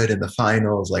so good in the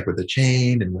finals, like with the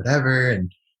chain and whatever. And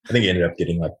I think he ended up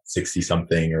getting like 60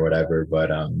 something or whatever.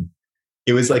 But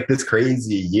it was like this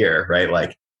crazy year, right?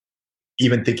 Like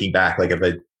even thinking back, like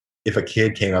if a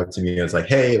kid came up to me and was like,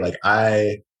 hey, like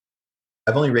I've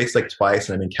only raced like twice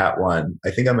and I'm in Cat 1.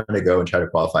 I think I'm going to go and try to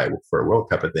qualify for a World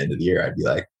Cup at the end of the year. I'd be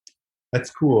like,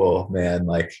 that's cool, man.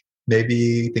 Like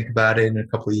maybe think about it in a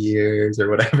couple of years or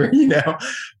whatever,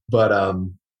 But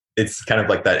it's kind of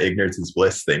like that ignorance is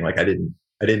bliss thing. Like I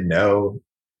didn't know.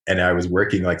 And I was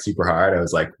working like super hard. I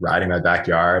was like riding my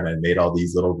backyard and I made all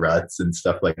these little ruts and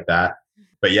stuff like that.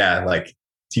 But yeah, like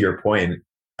to your point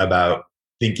about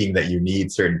thinking that you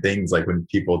need certain things, like when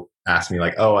people ask me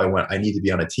like, oh, I need to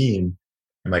be on a team.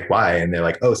 I'm like, why? And they're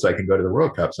like, oh, so I can go to the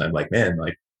World Cups. And I'm like, man,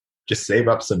 like just save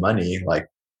up some money. Like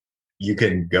you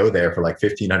can go there for like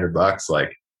 $1,500,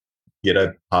 like get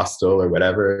a hostel or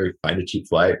whatever, find a cheap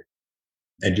flight,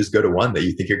 and just go to one that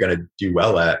you think you're going to do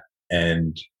well at.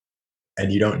 And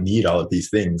you don't need all of these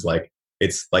things. Like,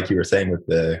 it's like you were saying with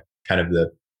the kind of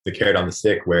the carrot on the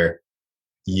stick, where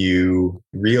you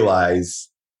realize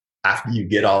after you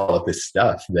get all of this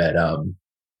stuff that,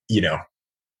 you know,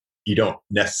 you don't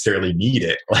necessarily need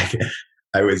it. Like,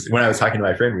 when I was talking to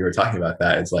my friend, we were talking about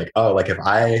that. It's like, oh, like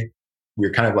we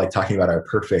were kind of like talking about our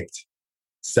perfect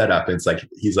setup. It's like,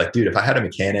 he's like, dude, if I had a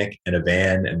mechanic and a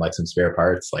van and like some spare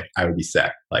parts, like I would be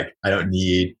set. Like, I don't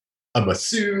need a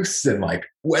masseuse and like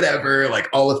whatever, like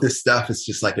all of this stuff is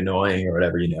just like annoying or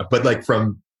whatever, you know. But like,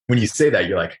 from when you say that,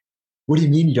 you're like, what do you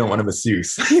mean you don't want a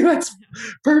masseuse? That's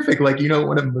perfect. Like, you don't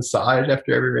want a massage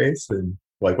after every race. And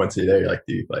like, once you're there, you're like,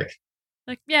 dude, like,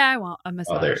 yeah, I want a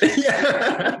massage.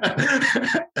 Yeah.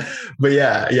 But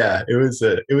yeah, it was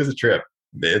a trip.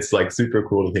 It's like super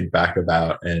cool to think back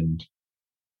about. And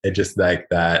it just like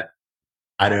that,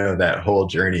 I don't know, that whole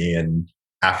journey. And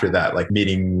after that, like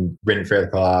meeting Brendan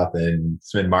Faircloth and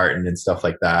Sven Martin and stuff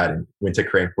like that, and went to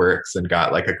Crankworks and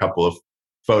got like a couple of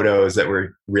photos that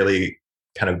were really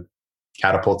kind of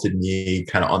catapulted me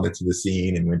kind of onto the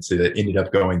scene, and ended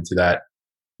up going to that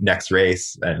next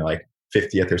race and like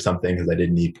 50th or something, because I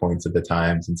didn't need points at the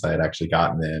time since I had actually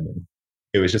gotten them. And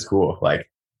it was just cool, like,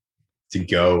 to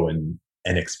go and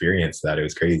experience that. It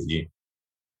was crazy.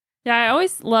 Yeah, I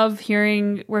always love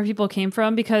hearing where people came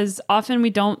from, because often we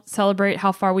don't celebrate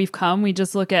how far we've come. We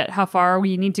just look at how far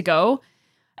we need to go.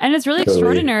 And it's really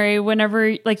extraordinary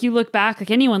whenever, like, you look back, like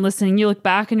anyone listening, you look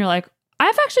back and you're like,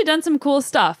 I've actually done some cool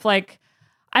stuff. Like,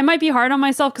 I might be hard on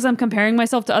myself because I'm comparing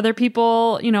myself to other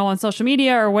people, you know, on social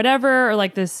media or whatever, or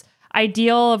like this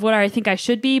ideal of what I think I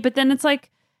should be. But then it's like,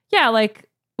 yeah, like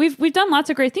we've done lots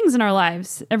of great things in our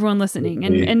lives, everyone listening.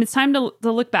 And it's time to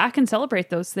look back and celebrate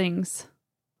those things.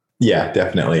 Yeah,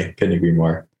 definitely. Couldn't agree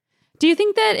more. Do you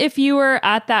think that if you were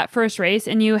at that first race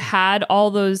and you had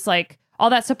all those, like, all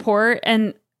that support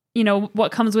and, you know,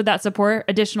 what comes with that support,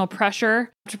 additional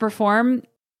pressure to perform,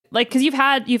 like, because you've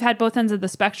had both ends of the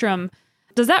spectrum,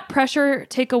 does that pressure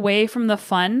take away from the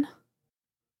fun?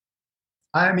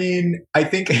 I mean, I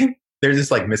think there's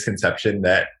this like misconception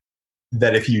that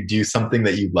if you do something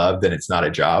that you love, then it's not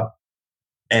a job.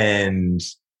 And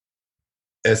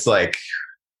it's like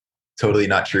totally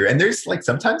not true. And there's like,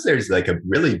 sometimes there's like a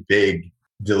really big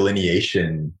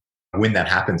delineation when that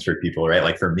happens for people, right?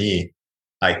 Like for me,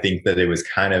 I think that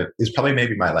it's probably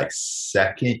maybe my like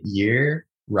second year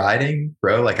riding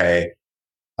pro. Like I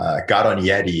got on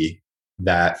Yeti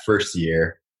that first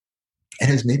year, and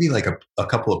it was maybe like a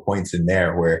couple of points in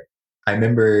there where I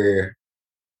remember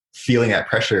feeling that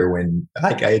pressure when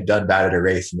like I had done bad at a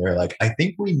race, and they were like, I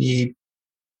think we need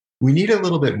a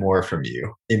little bit more from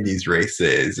you in these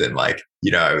races. And like,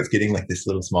 you know, I was getting like this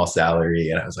little small salary,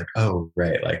 and I was like, oh,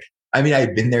 right. Like, I mean, I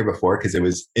had been there before because it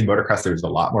was in motocross, there was a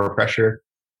lot more pressure.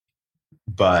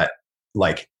 But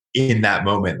like in that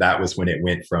moment, that was when it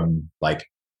went from like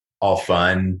all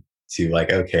fun to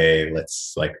like, okay,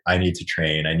 let's like, I need to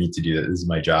train. I need to do this. This is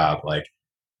my job. Like,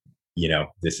 you know,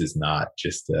 this is not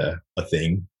just a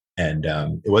thing. And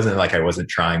it wasn't like I wasn't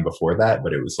trying before that,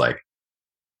 but it was like,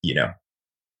 you know,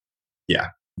 yeah,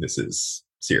 this is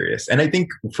serious. And I think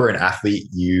for an athlete,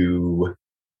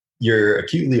 you're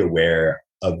acutely aware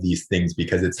of these things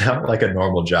because it's not like a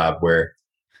normal job where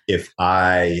if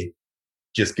I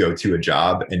just go to a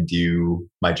job and do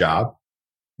my job,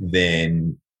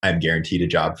 then I'm guaranteed a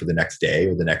job for the next day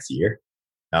or the next year.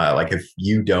 Like if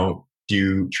you don't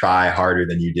try harder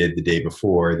than you did the day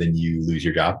before, then you lose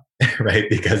your job, right?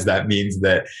 Because that means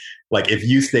that like if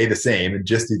you stay the same and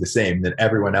just do the same, then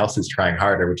everyone else is trying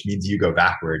harder, which means you go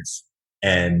backwards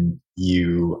and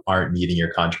you aren't meeting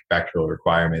your contractual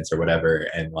requirements or whatever.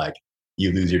 And like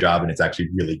you lose your job and it's actually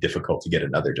really difficult to get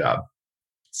another job.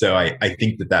 So I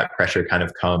think that pressure kind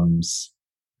of comes,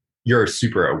 you're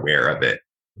super aware of it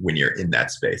when you're in that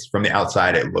space. From the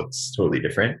outside, it looks totally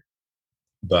different.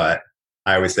 But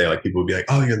I always say, like, people will be like,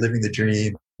 oh, you're living the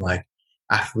dream, like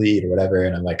athlete or whatever.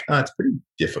 And I'm like, oh, it's pretty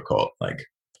difficult. Like,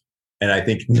 and I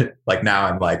think like now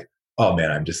I'm like, oh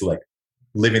man, I'm just like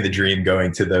living the dream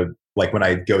going to like when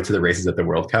I go to the races at the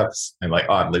World Cups, I'm like,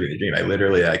 oh, I'm living the dream. I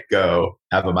literally like go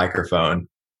have a microphone,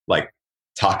 like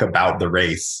talk about the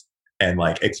race and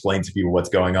like explain to people what's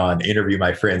going on, interview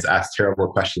my friends, ask terrible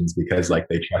questions because like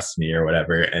they trust me or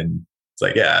whatever. And it's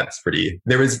like, yeah, it's pretty,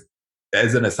 there was,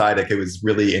 as an aside, like it was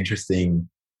really interesting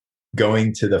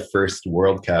going to the first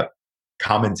World Cup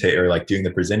commentate or like doing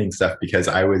the presenting stuff because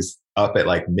I was up at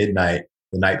like midnight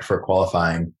the night before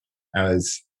qualifying. I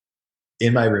was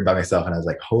in my room by myself and I was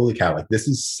like, holy cow, like this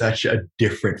is such a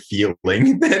different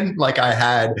feeling than like I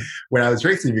had when I was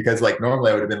racing, because like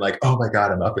normally I would have been like, oh my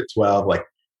God, I'm up at 12. Like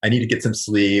I need to get some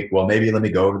sleep. Well, maybe let me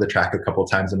go over the track a couple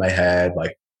times in my head.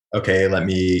 Like, okay, let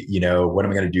me, what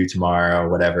am I going to do tomorrow?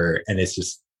 Whatever. And it's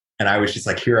just, and I was just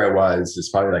like, here I was,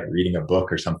 just probably like reading a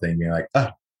book or something, being like, oh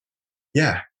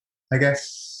yeah, I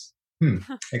guess,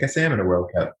 I guess I am in a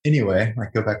World Cup. Anyway,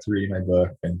 like go back to reading my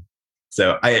book. And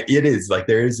so it is like,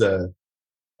 there is a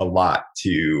lot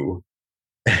to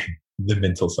the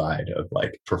mental side of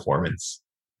like performance.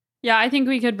 Yeah, I think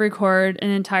we could record an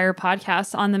entire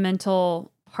podcast on the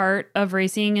mental part of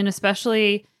racing, and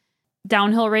especially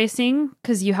downhill racing,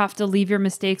 because you have to leave your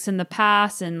mistakes in the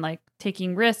past and like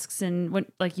taking risks. And when,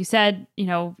 like you said, you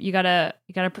gotta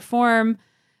perform.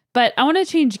 But I want to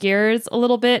change gears a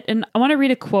little bit, and I want to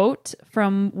read a quote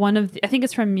from I think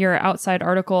it's from your Outside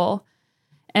article.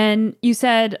 And you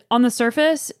said, on the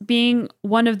surface, being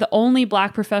one of the only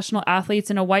Black professional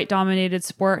athletes in a white-dominated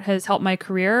sport has helped my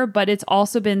career, but it's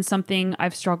also been something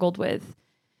I've struggled with.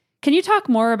 Can you talk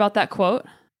more about that quote?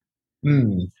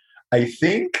 I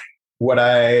think what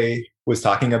I was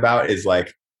talking about is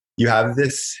like, you have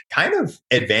this kind of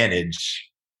advantage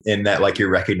in that like you're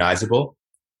recognizable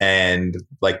and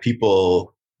like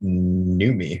people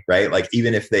knew me, right? Like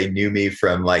even if they knew me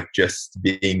from like just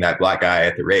being that Black guy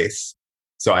at the race.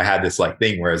 So I had this like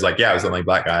thing where it's like, yeah, I was the only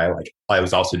Black guy. Like I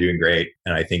was also doing great.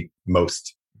 And I think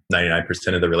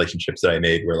 99% of the relationships that I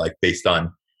made were like based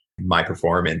on my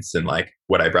performance and like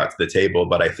what I brought to the table.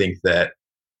 But I think that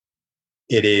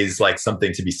it is like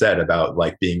something to be said about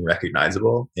like being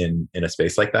recognizable in a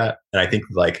space like that. And I think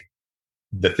like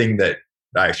the thing that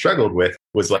I struggled with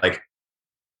was like,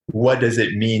 what does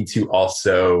it mean to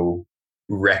also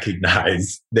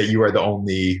recognize that you are the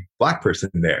only Black person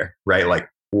there, right? Like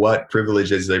what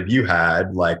privileges have you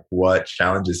had? Like what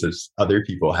challenges have other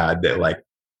people had that like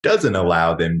doesn't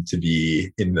allow them to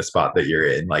be in the spot that you're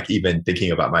in? Like even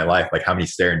thinking about my life, like how many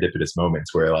serendipitous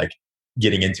moments where like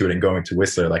getting into it and going to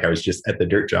Whistler, like I was just at the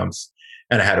dirt jumps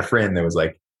and I had a friend that was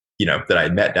like, that I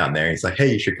had met down there. He's like,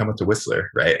 hey, you should come up to Whistler,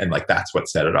 right? And like that's what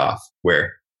set it off,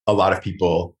 where a lot of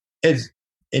people is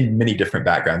in many different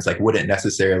backgrounds, like wouldn't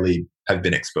necessarily have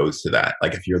been exposed to that.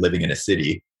 Like if you're living in a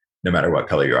city, no matter what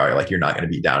color you are, like you're not going to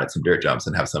be down at some dirt jumps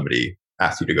and have somebody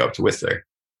ask you to go up to Whistler.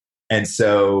 And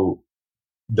so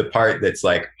the part that's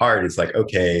like hard is like,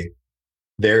 okay,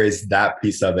 there is that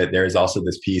piece of it. There's also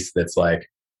this piece that's like,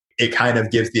 it kind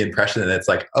of gives the impression that it's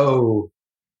like, oh,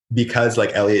 because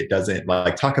like Eliot doesn't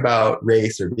like talk about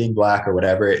race or being Black or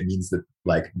whatever, it means that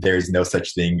like there's no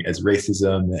such thing as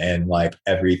racism and like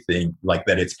everything, like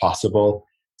that it's possible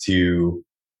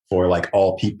for like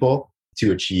all people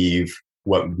to achieve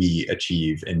what we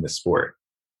achieve in the sport.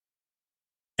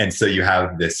 And so you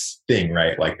have this thing,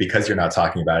 right? Like because you're not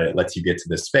talking about it, it lets you get to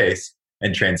this space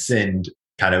and transcend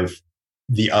kind of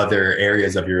the other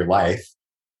areas of your life.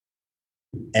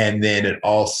 And then it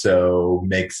also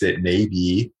makes it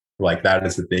maybe like that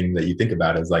is the thing that you think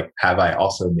about is like, have I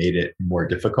also made it more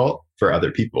difficult for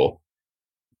other people?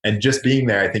 And just being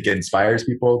there, I think it inspires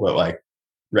people. But like,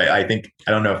 right, I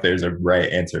don't know if there's a right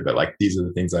answer, but like these are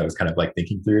the things I was kind of like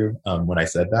thinking through when I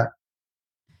said that.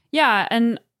 Yeah.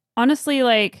 And honestly,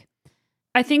 like,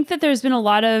 I think that there's been a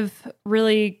lot of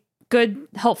really good,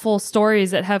 helpful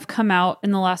stories that have come out in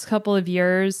the last couple of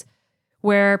years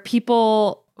where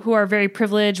people who are very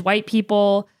privileged, white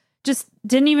people, just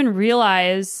didn't even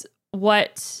realize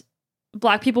what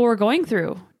Black people were going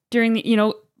through during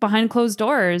the, behind closed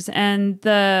doors, and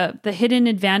the hidden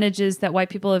advantages that white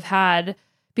people have had,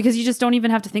 because you just don't even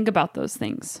have to think about those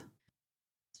things.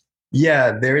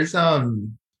 Yeah, there's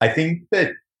I think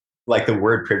that like the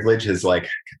word privilege has like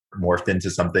morphed into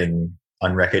something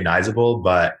unrecognizable,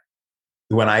 but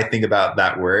when I think about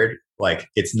that word, like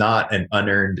it's not an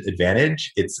unearned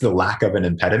advantage, it's the lack of an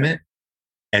impediment.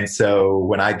 And so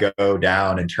when I go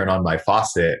down and turn on my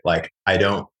faucet, like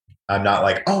I'm not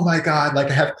like, oh my God, like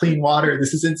I have clean water.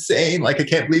 This is insane. Like I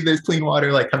can't believe there's clean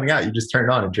water like coming out. You just turn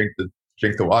it on and drink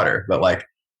the water. But like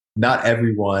not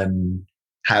everyone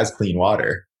has clean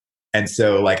water. And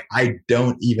so like I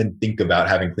don't even think about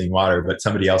having clean water, but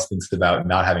somebody else thinks about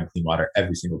not having clean water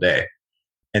every single day.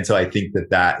 And so I think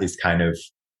that is kind of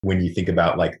when you think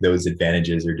about like those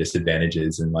advantages or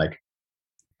disadvantages. And like,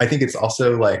 I think it's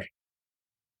also like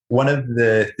one of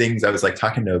the things I was like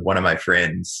talking to one of my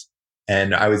friends,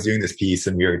 and I was doing this piece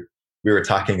and we were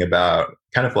talking about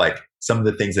kind of like some of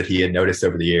the things that he had noticed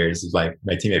over the years. It was like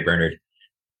my teammate Bernard.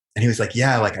 And he was like,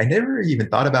 yeah, like I never even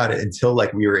thought about it until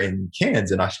like we were in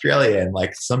Cairns in Australia, and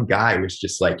like some guy was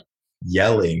just like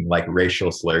yelling like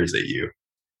racial slurs at you.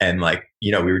 And like,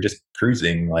 we were just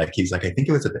cruising. Like, he's like, I think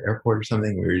it was at the airport or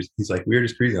something. He's like, we were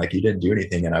just cruising. Like, you didn't do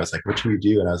anything. And I was like, what should we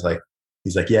do? And I was like,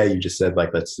 he's like, yeah, you just said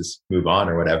like, let's just move on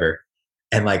or whatever.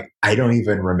 And like, I don't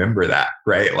even remember that.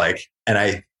 Right. Like,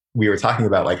 we were talking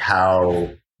about like how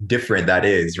different that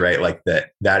is, right? Like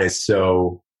that is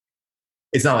so,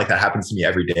 it's not like that happens to me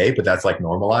every day, but that's like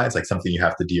normalized, like something you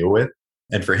have to deal with.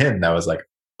 And for him, that was like,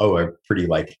 oh, a pretty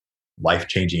like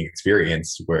life-changing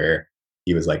experience where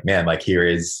he was like, man, like here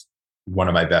is one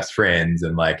of my best friends.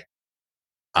 And like,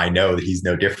 I know that he's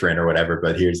no different or whatever,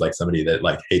 but here's like somebody that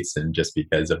like hates him just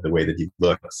because of the way that he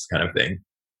looks, kind of thing.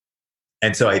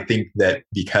 And so I think that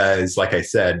because, like I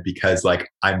said, because like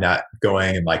I'm not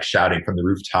going and like shouting from the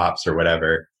rooftops or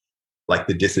whatever, like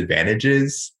the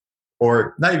disadvantages,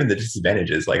 or not even the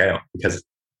disadvantages, like because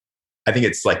I think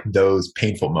it's like those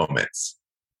painful moments.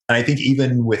 And I think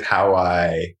even with how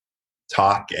I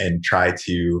talk and try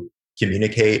to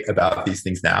communicate about these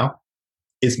things now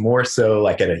is more so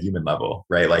like at a human level,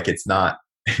 right? Like it's not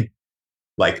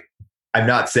like, I'm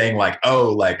not saying like, oh,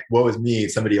 like, woe is me,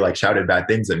 somebody like shouted bad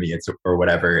things at me, or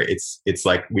whatever. It's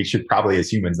like, we should probably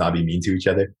as humans not be mean to each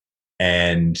other.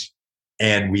 And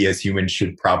we as humans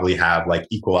should probably have like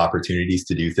equal opportunities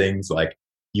to do things. Like,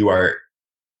 you are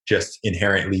just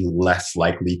inherently less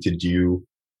likely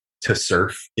to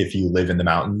surf if you live in the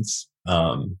mountains.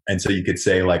 And so you could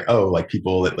say like, oh, like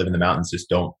people that live in the mountains just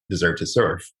don't deserve to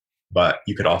surf. But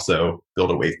you could also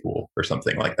build a wave pool or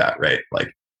something like that, right?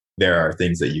 Like, there are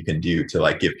things that you can do to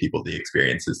like give people the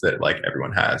experiences that like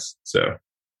everyone has. So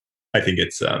I think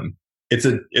it's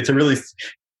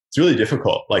really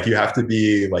difficult. Like, you have to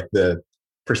be like, the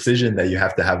precision that you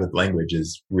have to have with language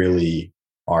is really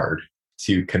hard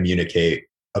to communicate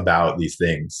about these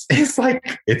things.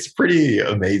 It's pretty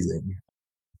amazing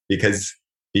because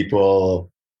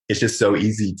it's just so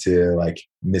easy to like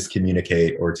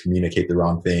miscommunicate or to communicate the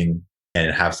wrong thing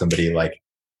and have somebody like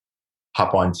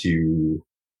hop onto,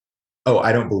 oh,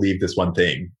 I don't believe this one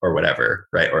thing or whatever,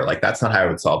 right? Or like, that's not how I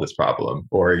would solve this problem,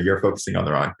 or you're focusing on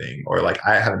the wrong thing, or like,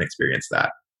 I haven't experienced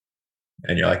that.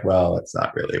 And you're like, well, that's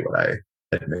not really what I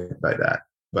had meant by that.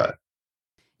 But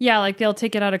yeah, like they'll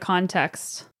take it out of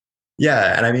context.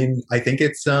 Yeah. And I mean, I think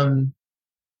it's,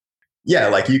 yeah,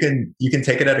 like you can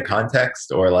take it out of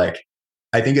context, or like,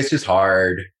 I think it's just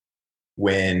hard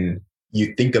when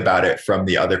you think about it from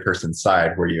the other person's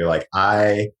side, where you're like,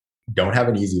 I don't have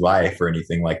an easy life or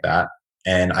anything like that.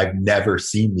 And I've never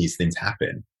seen these things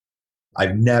happen.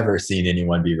 I've never seen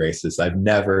anyone be racist. I've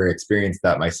never experienced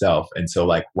that myself. And so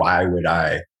like, why would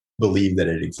I believe that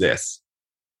it exists?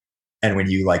 And when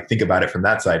you like think about it from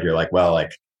that side, you're like, well,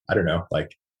 like, I don't know,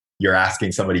 like you're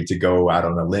asking somebody to go out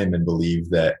on a limb and believe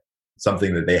that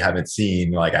something that they haven't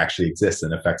seen like actually exists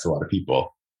and affects a lot of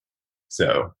people.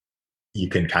 So you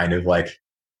can kind of like,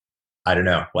 I don't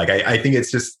know, like, I think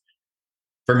it's just,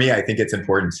 for me, I think it's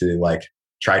important to like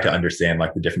try to understand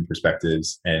like the different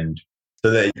perspectives, and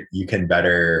so that you can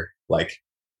better like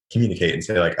communicate and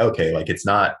say like, okay, like it's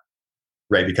not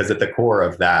right, because at the core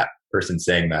of that person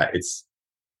saying that, it's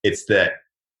that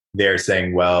they're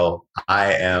saying, well,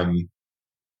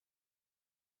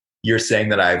 you're saying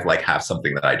that I've like have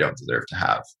something that I don't deserve to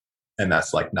have. And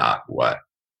that's like not what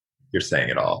you're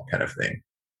saying at all, kind of thing.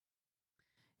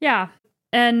 Yeah.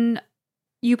 And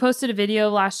you posted a video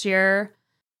last year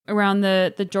around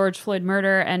the George Floyd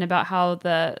murder, and about how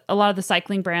a lot of the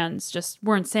cycling brands just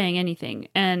weren't saying anything.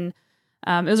 And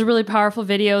it was a really powerful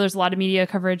video. There's a lot of media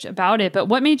coverage about it. But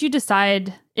what made you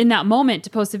decide in that moment to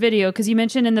post a video? Because you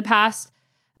mentioned in the past,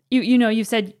 you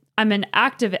said, I'm an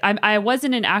activist. I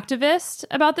wasn't an activist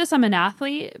about this. I'm an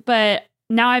athlete, but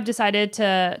now I've decided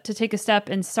to take a step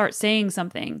and start saying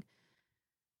something.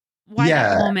 Why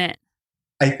that moment?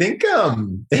 I think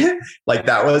like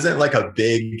that wasn't like a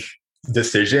big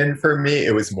decision for me.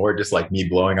 It was more just like me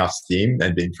blowing off steam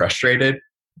and being frustrated.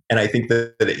 And I think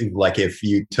that like, if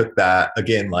you took that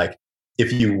again, like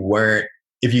if you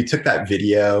took that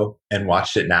video and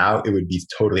watched it now, it would be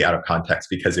totally out of context,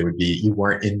 because it would be, you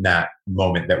weren't in that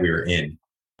moment that we were in,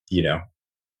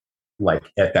 like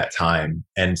at that time.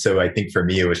 And so I think for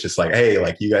me, it was just like, hey,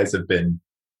 like you guys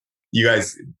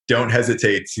don't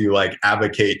hesitate to like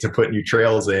advocate to put new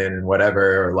trails in and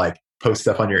whatever, or like post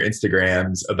stuff on your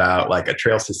Instagrams about like a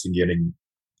trail system getting,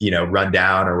 run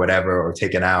down or whatever, or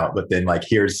taken out. But then like,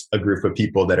 here's a group of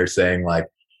people that are saying like,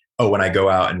 oh, when I go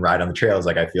out and ride on the trails,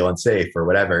 like I feel unsafe or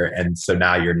whatever. And so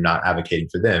now you're not advocating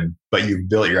for them, but you've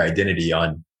built your identity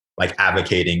on like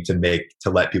advocating to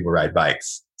let people ride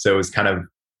bikes. So it was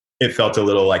it felt a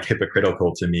little like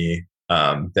hypocritical to me,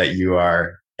 that you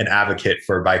are an advocate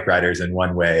for bike riders in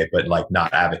one way, but like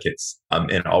not advocates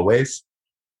in all ways.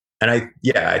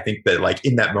 I think that like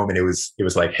in that moment, it was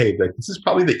like, hey, like this is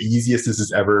probably the easiest this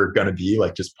is ever going to be.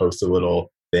 Like just post a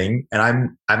little thing.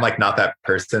 And I'm like not that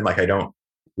person. Like I don't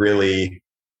really,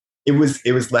 it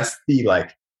was less the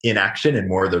like inaction and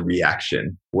more the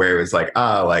reaction where it was like,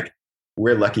 like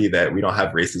we're lucky that we don't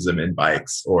have racism in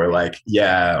bikes, or like,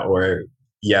 yeah,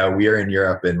 we are in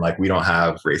Europe and like we don't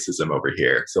have racism over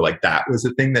here. So like that was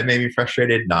the thing that made me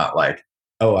frustrated, not like,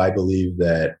 oh, I believe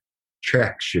that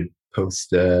Trek should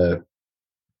post a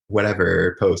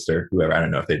whatever post or whoever. I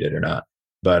don't know if they did or not.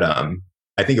 But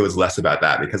I think it was less about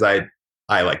that because I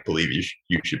like believe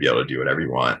you should be able to do whatever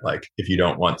you want. Like if you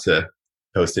don't want to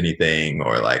post anything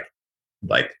or like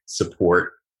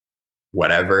support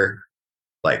whatever,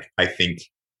 like I think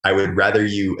I would rather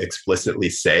you explicitly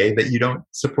say that you don't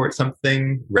support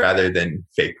something rather than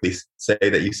fakely say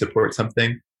that you support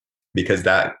something, because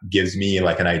that gives me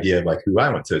like an idea of like who I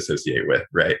want to associate with,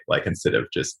 right? Like instead of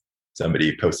just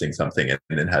somebody posting something and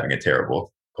then having a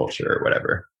terrible culture or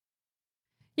whatever.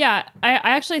 Yeah, I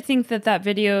actually think that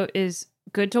video is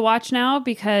good to watch now,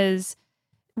 because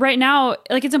right now,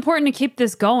 like, it's important to keep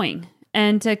this going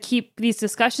and to keep these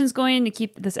discussions going, to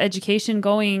keep this education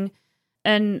going.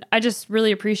 And I just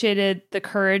really appreciated the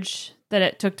courage that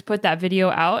it took to put that video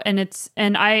out. And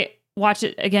I watched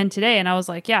it again today and I was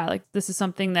like, yeah, like this is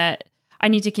something that I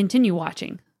need to continue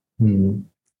watching.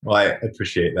 Well, I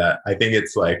appreciate that. I think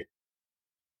it's like,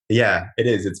 yeah, it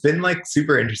is. It's been like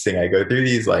super interesting. I go through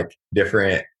these like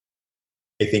different,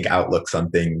 I think, outlooks on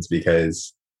things,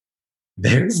 because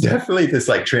there's definitely this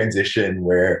like transition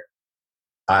where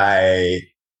like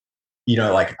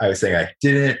I was saying, I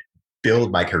didn't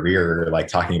build my career like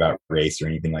talking about race or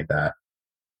anything like that.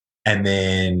 And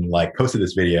then like posted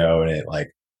this video and it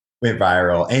like went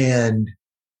viral. And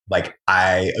like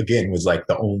I, again, was like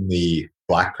the only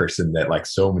Black person that like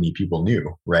so many people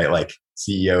knew, right? Like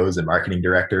CEOs and marketing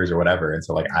directors or whatever. And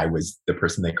so like I was the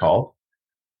person they called.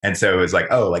 And so it was like,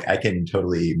 oh, like I can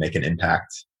totally make an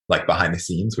impact like behind the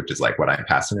scenes, which is like what I'm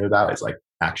passionate about, is like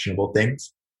actionable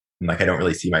things. And like I don't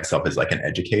really see myself as like an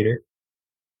educator.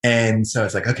 And so I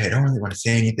was like, okay, I don't really want to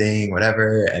say anything,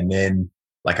 whatever. And then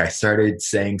like I started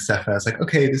saying stuff and I was like,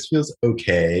 okay, this feels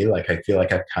okay. Like I feel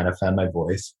like I've kind of found my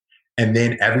voice. And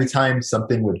then every time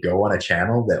something would go on a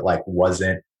channel that like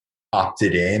wasn't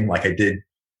opted in, like I did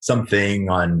something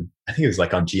on, I think it was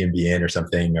like on GMBN or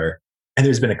something, and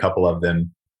there's been a couple of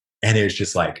them. And it was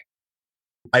just like,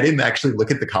 I didn't actually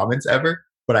look at the comments ever,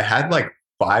 but I had like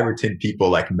 5 or 10 people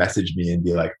like message me and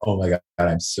be like, oh my God,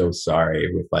 I'm so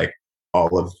sorry, with like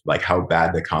all of like how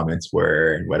bad the comments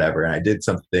were and whatever. And I did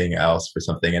something else for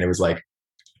something. And it was like,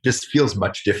 just feels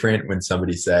much different when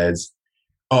somebody says,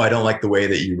 oh, I don't like the way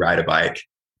that you ride a bike.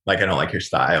 Like, I don't like your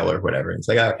style or whatever. And it's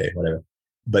like, okay, whatever.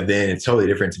 But then it's totally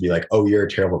different to be like, oh, you're a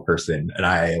terrible person. And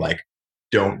I like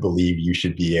don't believe you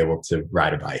should be able to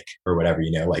ride a bike or whatever,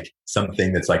 like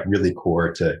something that's like really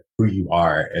core to who you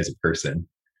are as a person.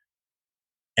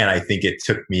 And I think it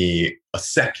took me a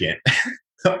second,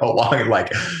 a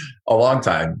long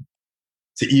time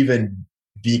to even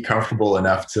be comfortable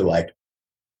enough to like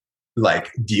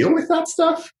deal with that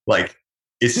stuff. Like,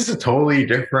 it's just a totally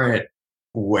different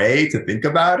way to think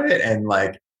about it.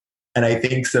 And I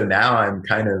think so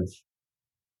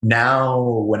now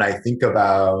when I think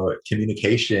about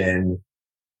communication,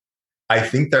 I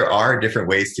think there are different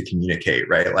ways to communicate,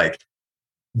 right? Like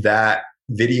that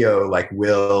video like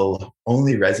will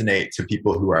only resonate to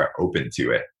people who are open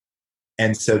to it.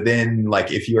 And so then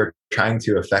like if you are trying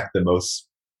to affect the most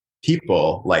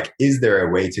people, like is there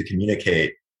a way to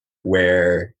communicate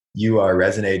where you are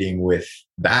resonating with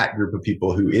that group of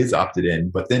people who is opted in,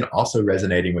 but then also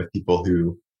resonating with people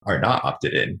who are not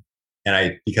opted in?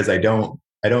 And because I don't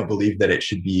believe that it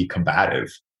should be combative.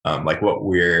 Like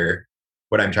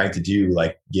what I'm trying to do,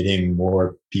 like getting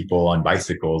more people on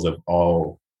bicycles of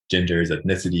all genders,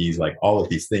 ethnicities, like all of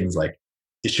these things, like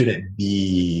it shouldn't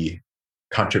be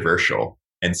controversial.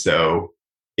 And so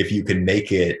if you can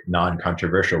make it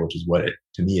non-controversial, which is what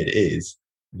to me it is,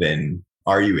 then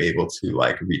are you able to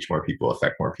like reach more people,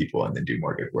 affect more people, and then do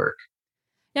more good work?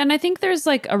 Yeah. And I think there's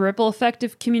like a ripple effect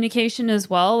of communication as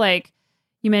well. Like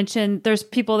you mentioned, there's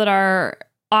people that are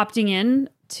opting in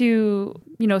to,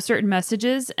 certain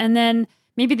messages, and then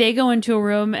maybe they go into a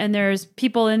room and there's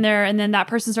people in there, and then that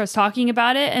person starts talking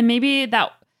about it. And maybe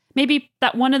that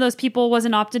one of those people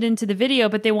wasn't opted into the video,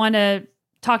 but they want to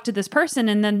talk to this person,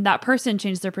 and then that person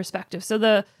changed their perspective.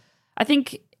 So I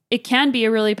think it can be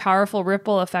a really powerful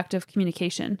ripple effect of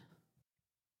communication.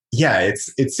 Yeah,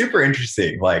 it's super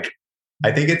interesting. Like,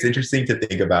 I think it's interesting to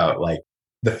think about like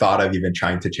the thought of even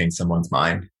trying to change someone's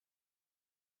mind.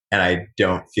 And I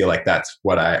don't feel like that's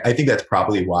what I think that's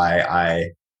probably why I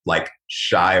like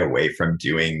shy away from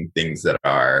doing things that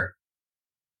are,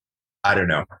 I don't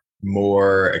know,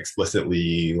 more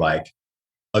explicitly like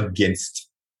against,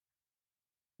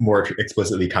 more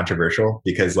explicitly controversial,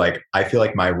 because like I feel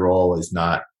like my role is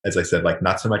not, as I said, like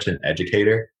not so much an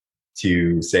educator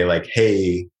to say like,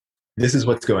 hey, this is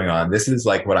what's going on, this is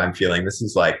like what I'm feeling, this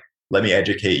is like, let me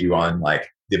educate you on like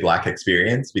the Black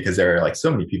experience, because there are like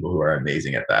so many people who are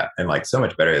amazing at that and like so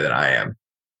much better than I am.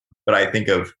 But I think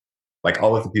of like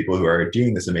all of the people who are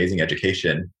doing this amazing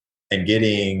education and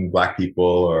getting Black people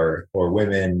or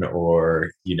women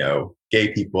or, you know,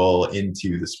 gay people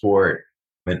into the sport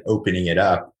and opening it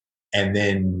up. And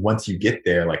then once you get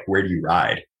there, like, where do you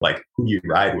ride? Like, who do you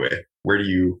ride with? Where do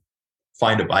you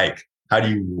find a bike? How do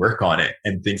you work on it?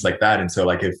 And things like that. And so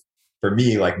like, if for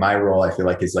me, like my role, I feel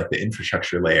like is like the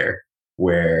infrastructure layer,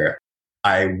 where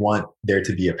I want there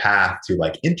to be a path to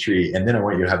like entry. And then I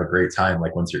want you to have a great time,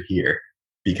 like once you're here,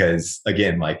 because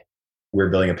again, like we're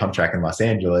building a pump track in Los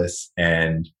Angeles.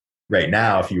 And right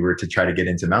now, if you were to try to get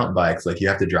into mountain bikes, like you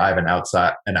have to drive an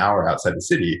hour outside the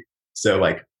city. So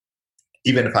like,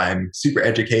 even if I'm super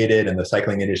educated and the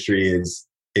cycling industry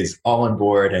is all on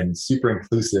board and super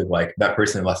inclusive, like that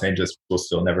person in Los Angeles will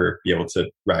still never be able to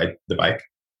ride the bike.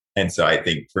 And so I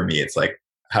think for me, it's like,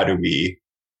 how do we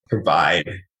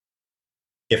provide,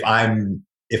 if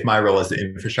my role is the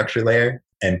infrastructure layer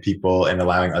and people, and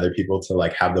allowing other people to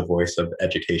like have the voice of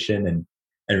education and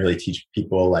really teach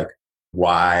people like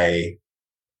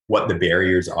what the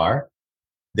barriers are,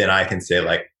 then I can say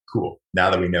like, cool, now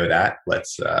that we know that,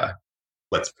 let's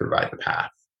provide the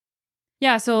path.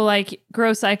 Yeah. So like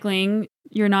Grow Cycling,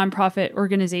 your nonprofit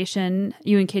organization,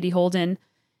 you and Katie Holden,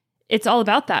 it's all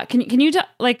about that. Can you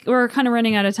like, we're kind of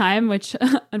running out of time, which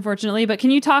unfortunately, but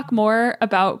can you talk more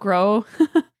about Grow?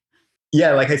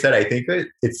 Yeah. Like I said, I think that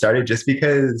it started just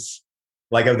because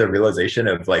like of the realization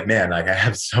of like, man, like I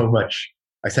have so much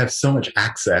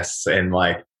access and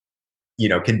like, you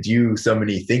know, can do so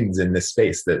many things in this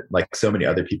space that like so many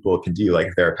other people can do. Like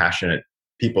if there are passionate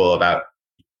people about,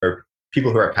 or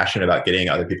people who are passionate about getting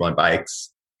other people on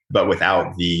bikes, but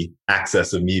without the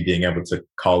access of me being able to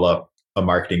call up a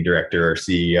marketing director or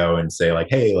CEO and say like,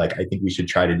 hey, like I think we should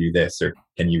try to do this, or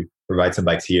can you provide some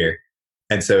bikes here?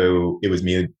 And so it was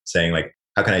me saying like,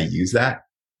 how can I use that?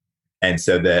 And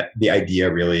so the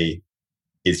idea really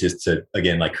is just to,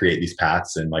 again, like create these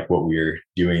paths. And like what we're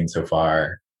doing so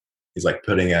far is like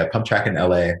putting a pump track in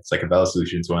LA. It's like a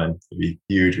Vesosolutions one. It'll be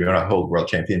huge. We want to hold world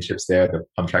championships there, the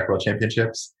pump track world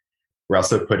championships. We're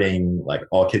also putting like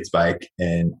all kids bike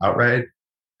and outride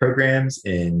programs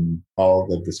in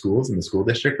all of the schools in the school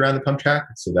district around the pump track.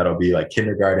 So that'll be like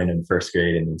kindergarten and first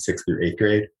grade and then 6th through 8th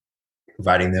grade,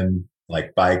 providing them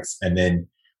like bikes and then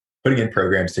putting in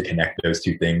programs to connect those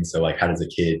two things. So like, how does a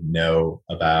kid know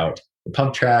about the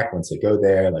pump track once they go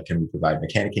there? Like, can we provide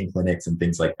mechanicking clinics and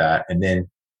things like that? And then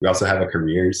we also have a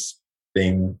careers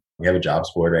thing. We have a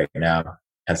jobs board right now,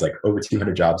 has like over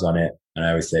 200 jobs on it. And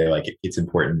I always say like, it's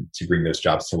important to bring those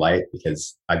jobs to light,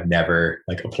 because I've never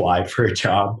like applied for a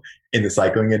job in the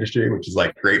cycling industry, which is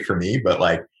like great for me. But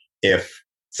like, if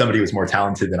somebody was more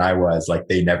talented than I was, like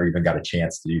they never even got a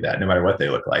chance to do that, no matter what they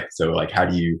look like. So like, how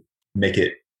do you make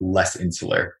it less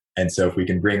insular? And so if we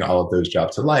can bring all of those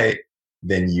jobs to light,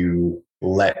 then you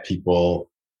let people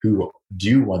who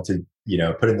do want to, you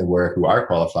know, put in the work, who are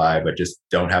qualified, but just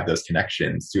don't have those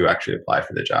connections to actually apply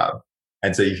for the job.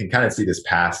 And so you can kind of see this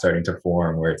path starting to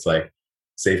form where it's like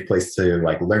safe place to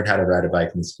like learn how to ride a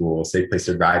bike in school, safe place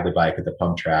to ride the bike at the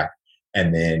pump track.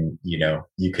 And then, you know,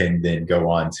 you can then go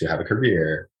on to have a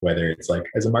career, whether it's like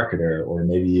as a marketer, or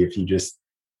maybe if you just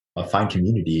find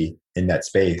community in that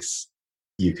space,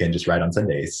 you can just ride on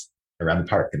Sundays around the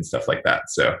park and stuff like that.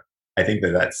 So I think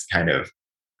that that's kind of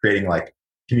creating like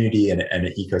community and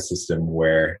an ecosystem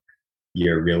where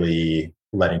you're really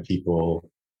letting people,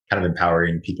 kind of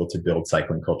empowering people to build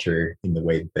cycling culture in the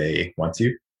way that they want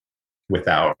to,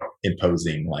 without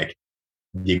imposing like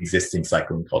the existing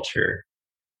cycling culture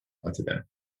onto them.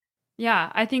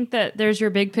 Yeah, I think that there's your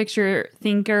big picture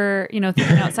thinker, you know,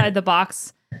 thinking outside the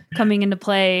box coming into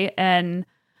play, and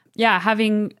yeah,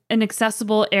 having an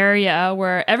accessible area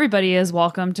where everybody is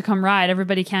welcome to come ride.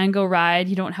 Everybody can go ride.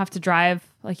 You don't have to drive,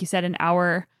 like you said, an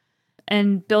hour,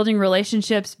 and building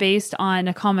relationships based on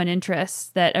a common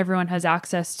interest that everyone has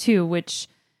access to, which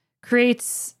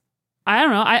creates, I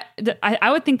don't know,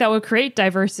 I would think that would create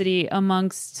diversity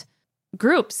amongst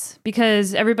groups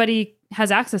because everybody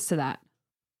has access to that.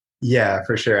 Yeah,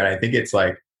 for sure. And I think it's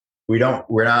like, we're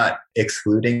not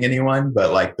excluding anyone,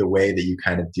 but like the way that you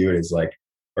kind of do it is like,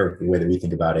 or the way that we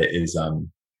think about it is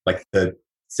like the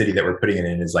city that we're putting it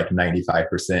in is like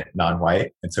 95%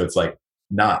 non-white. And so it's like,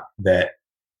 not that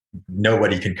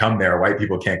nobody can come there, white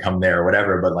people can't come there or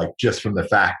whatever, but like just from the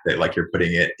fact that like you're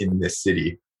putting it in this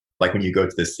city, like when you go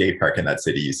to the skate park in that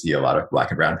city, you see a lot of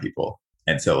Black and brown people.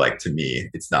 And so like to me,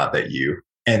 it's not that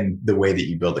and the way that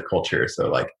you build a culture. So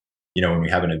like, when we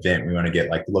have an event, we want to get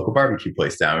like the local barbecue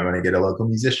place down. We want to get a local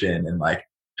musician and like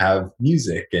have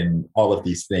music and all of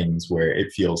these things where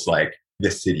it feels like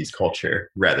this city's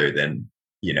culture rather than,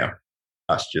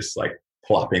 us just like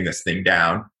plopping this thing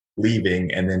down,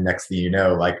 leaving. And then next thing you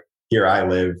know, like here I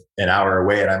live an hour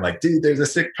away and I'm like, dude, there's a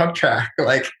sick pump track.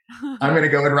 Like I'm going to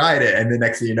go and ride it. And the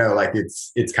next thing you know, like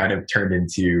it's kind of turned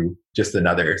into just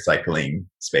another cycling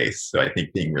space. So I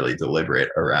think being really deliberate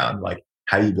around like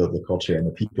how you build the culture and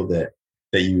the people that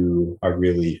you are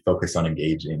really focused on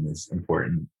engaging is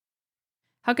important.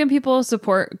 How can people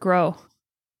support Grow?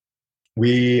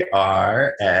 We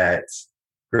are at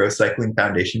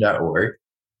growcyclingfoundation.org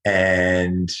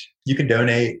and you can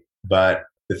donate. But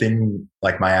the thing,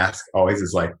 like my ask always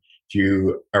is like, if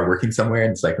you are working somewhere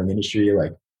in the cycling industry,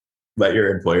 like let your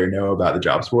employer know about the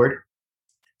jobs board.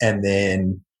 And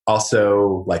then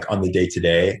also like on the day to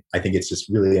day, I think it's just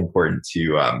really important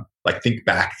to like think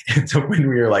back to when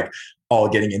we were like all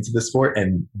getting into the sport,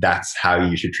 and that's how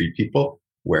you should treat people.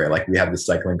 Where like we have this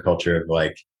cycling culture of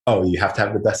like, oh, you have to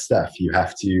have the best stuff. You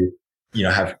have to,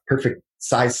 have perfect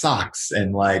size socks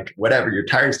and like whatever, your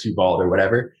tire's too bald or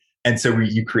whatever. And so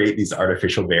you create these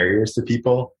artificial barriers to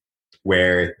people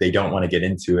where they don't want to get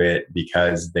into it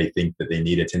because they think that they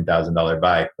need a $10,000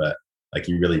 bike, but like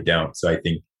you really don't. So I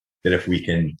think that if we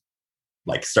can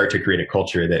like start to create a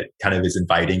culture that kind of is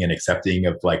inviting and accepting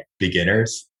of like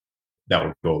beginners, that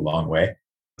would go a long way.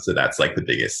 So that's like the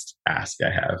biggest ask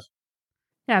I have.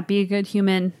 Yeah, be a good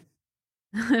human.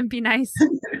 Be nice.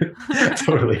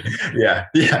 Totally. Yeah.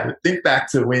 Think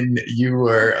back to when you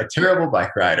were a terrible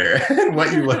bike rider and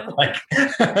what you look like.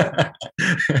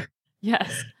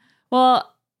 Yes.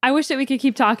 Well, I wish that we could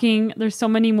keep talking. There's so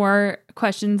many more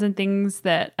questions and things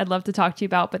that I'd love to talk to you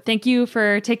about, but thank you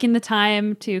for taking the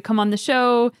time to come on the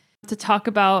show to talk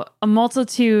about a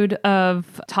multitude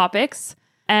of topics.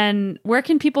 And where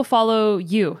can people follow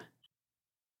you?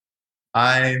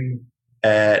 I'm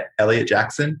at Eliot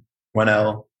Jackson,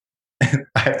 1L.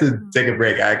 I have to take a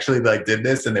break. I actually like did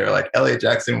this and they were like, Eliot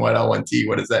Jackson, 1L, 1T.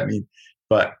 What does that mean?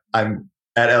 But I'm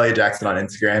at Eliot Jackson on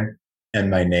Instagram and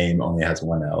my name only has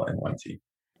 1L and 1T.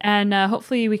 And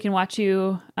hopefully we can watch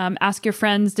you ask your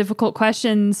friends difficult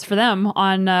questions for them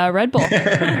on Red Bull.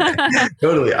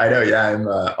 Totally. I know. Yeah.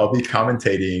 I'll be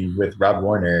commentating with Rob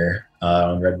Warner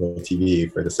on Red Bull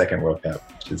TV for the second World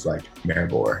Cup, which is like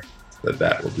Maribor. So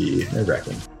that will be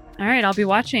nerve-wracking. All right. I'll be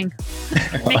watching.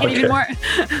 Make it even more.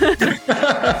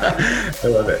 I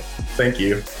love it. Thank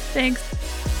you. Thanks.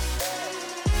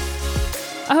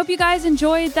 I hope you guys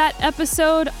enjoyed that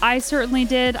episode. I certainly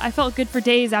did. I felt good for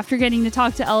days after getting to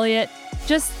talk to Eliot.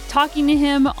 Just talking to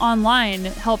him online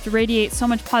helped radiate so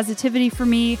much positivity for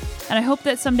me, and I hope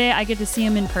that someday I get to see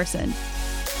him in person.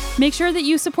 Make sure that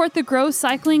you support the Grow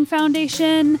Cycling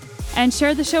Foundation and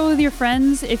share the show with your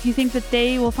friends if you think that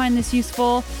they will find this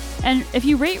useful. And if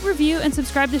you rate, review, and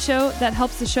subscribe to the show, that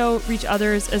helps the show reach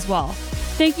others as well.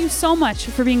 Thank you so much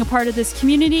for being a part of this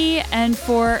community and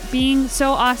for being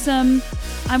so awesome.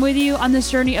 I'm with you on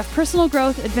this journey of personal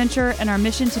growth, adventure, and our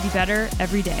mission to be better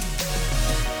every day.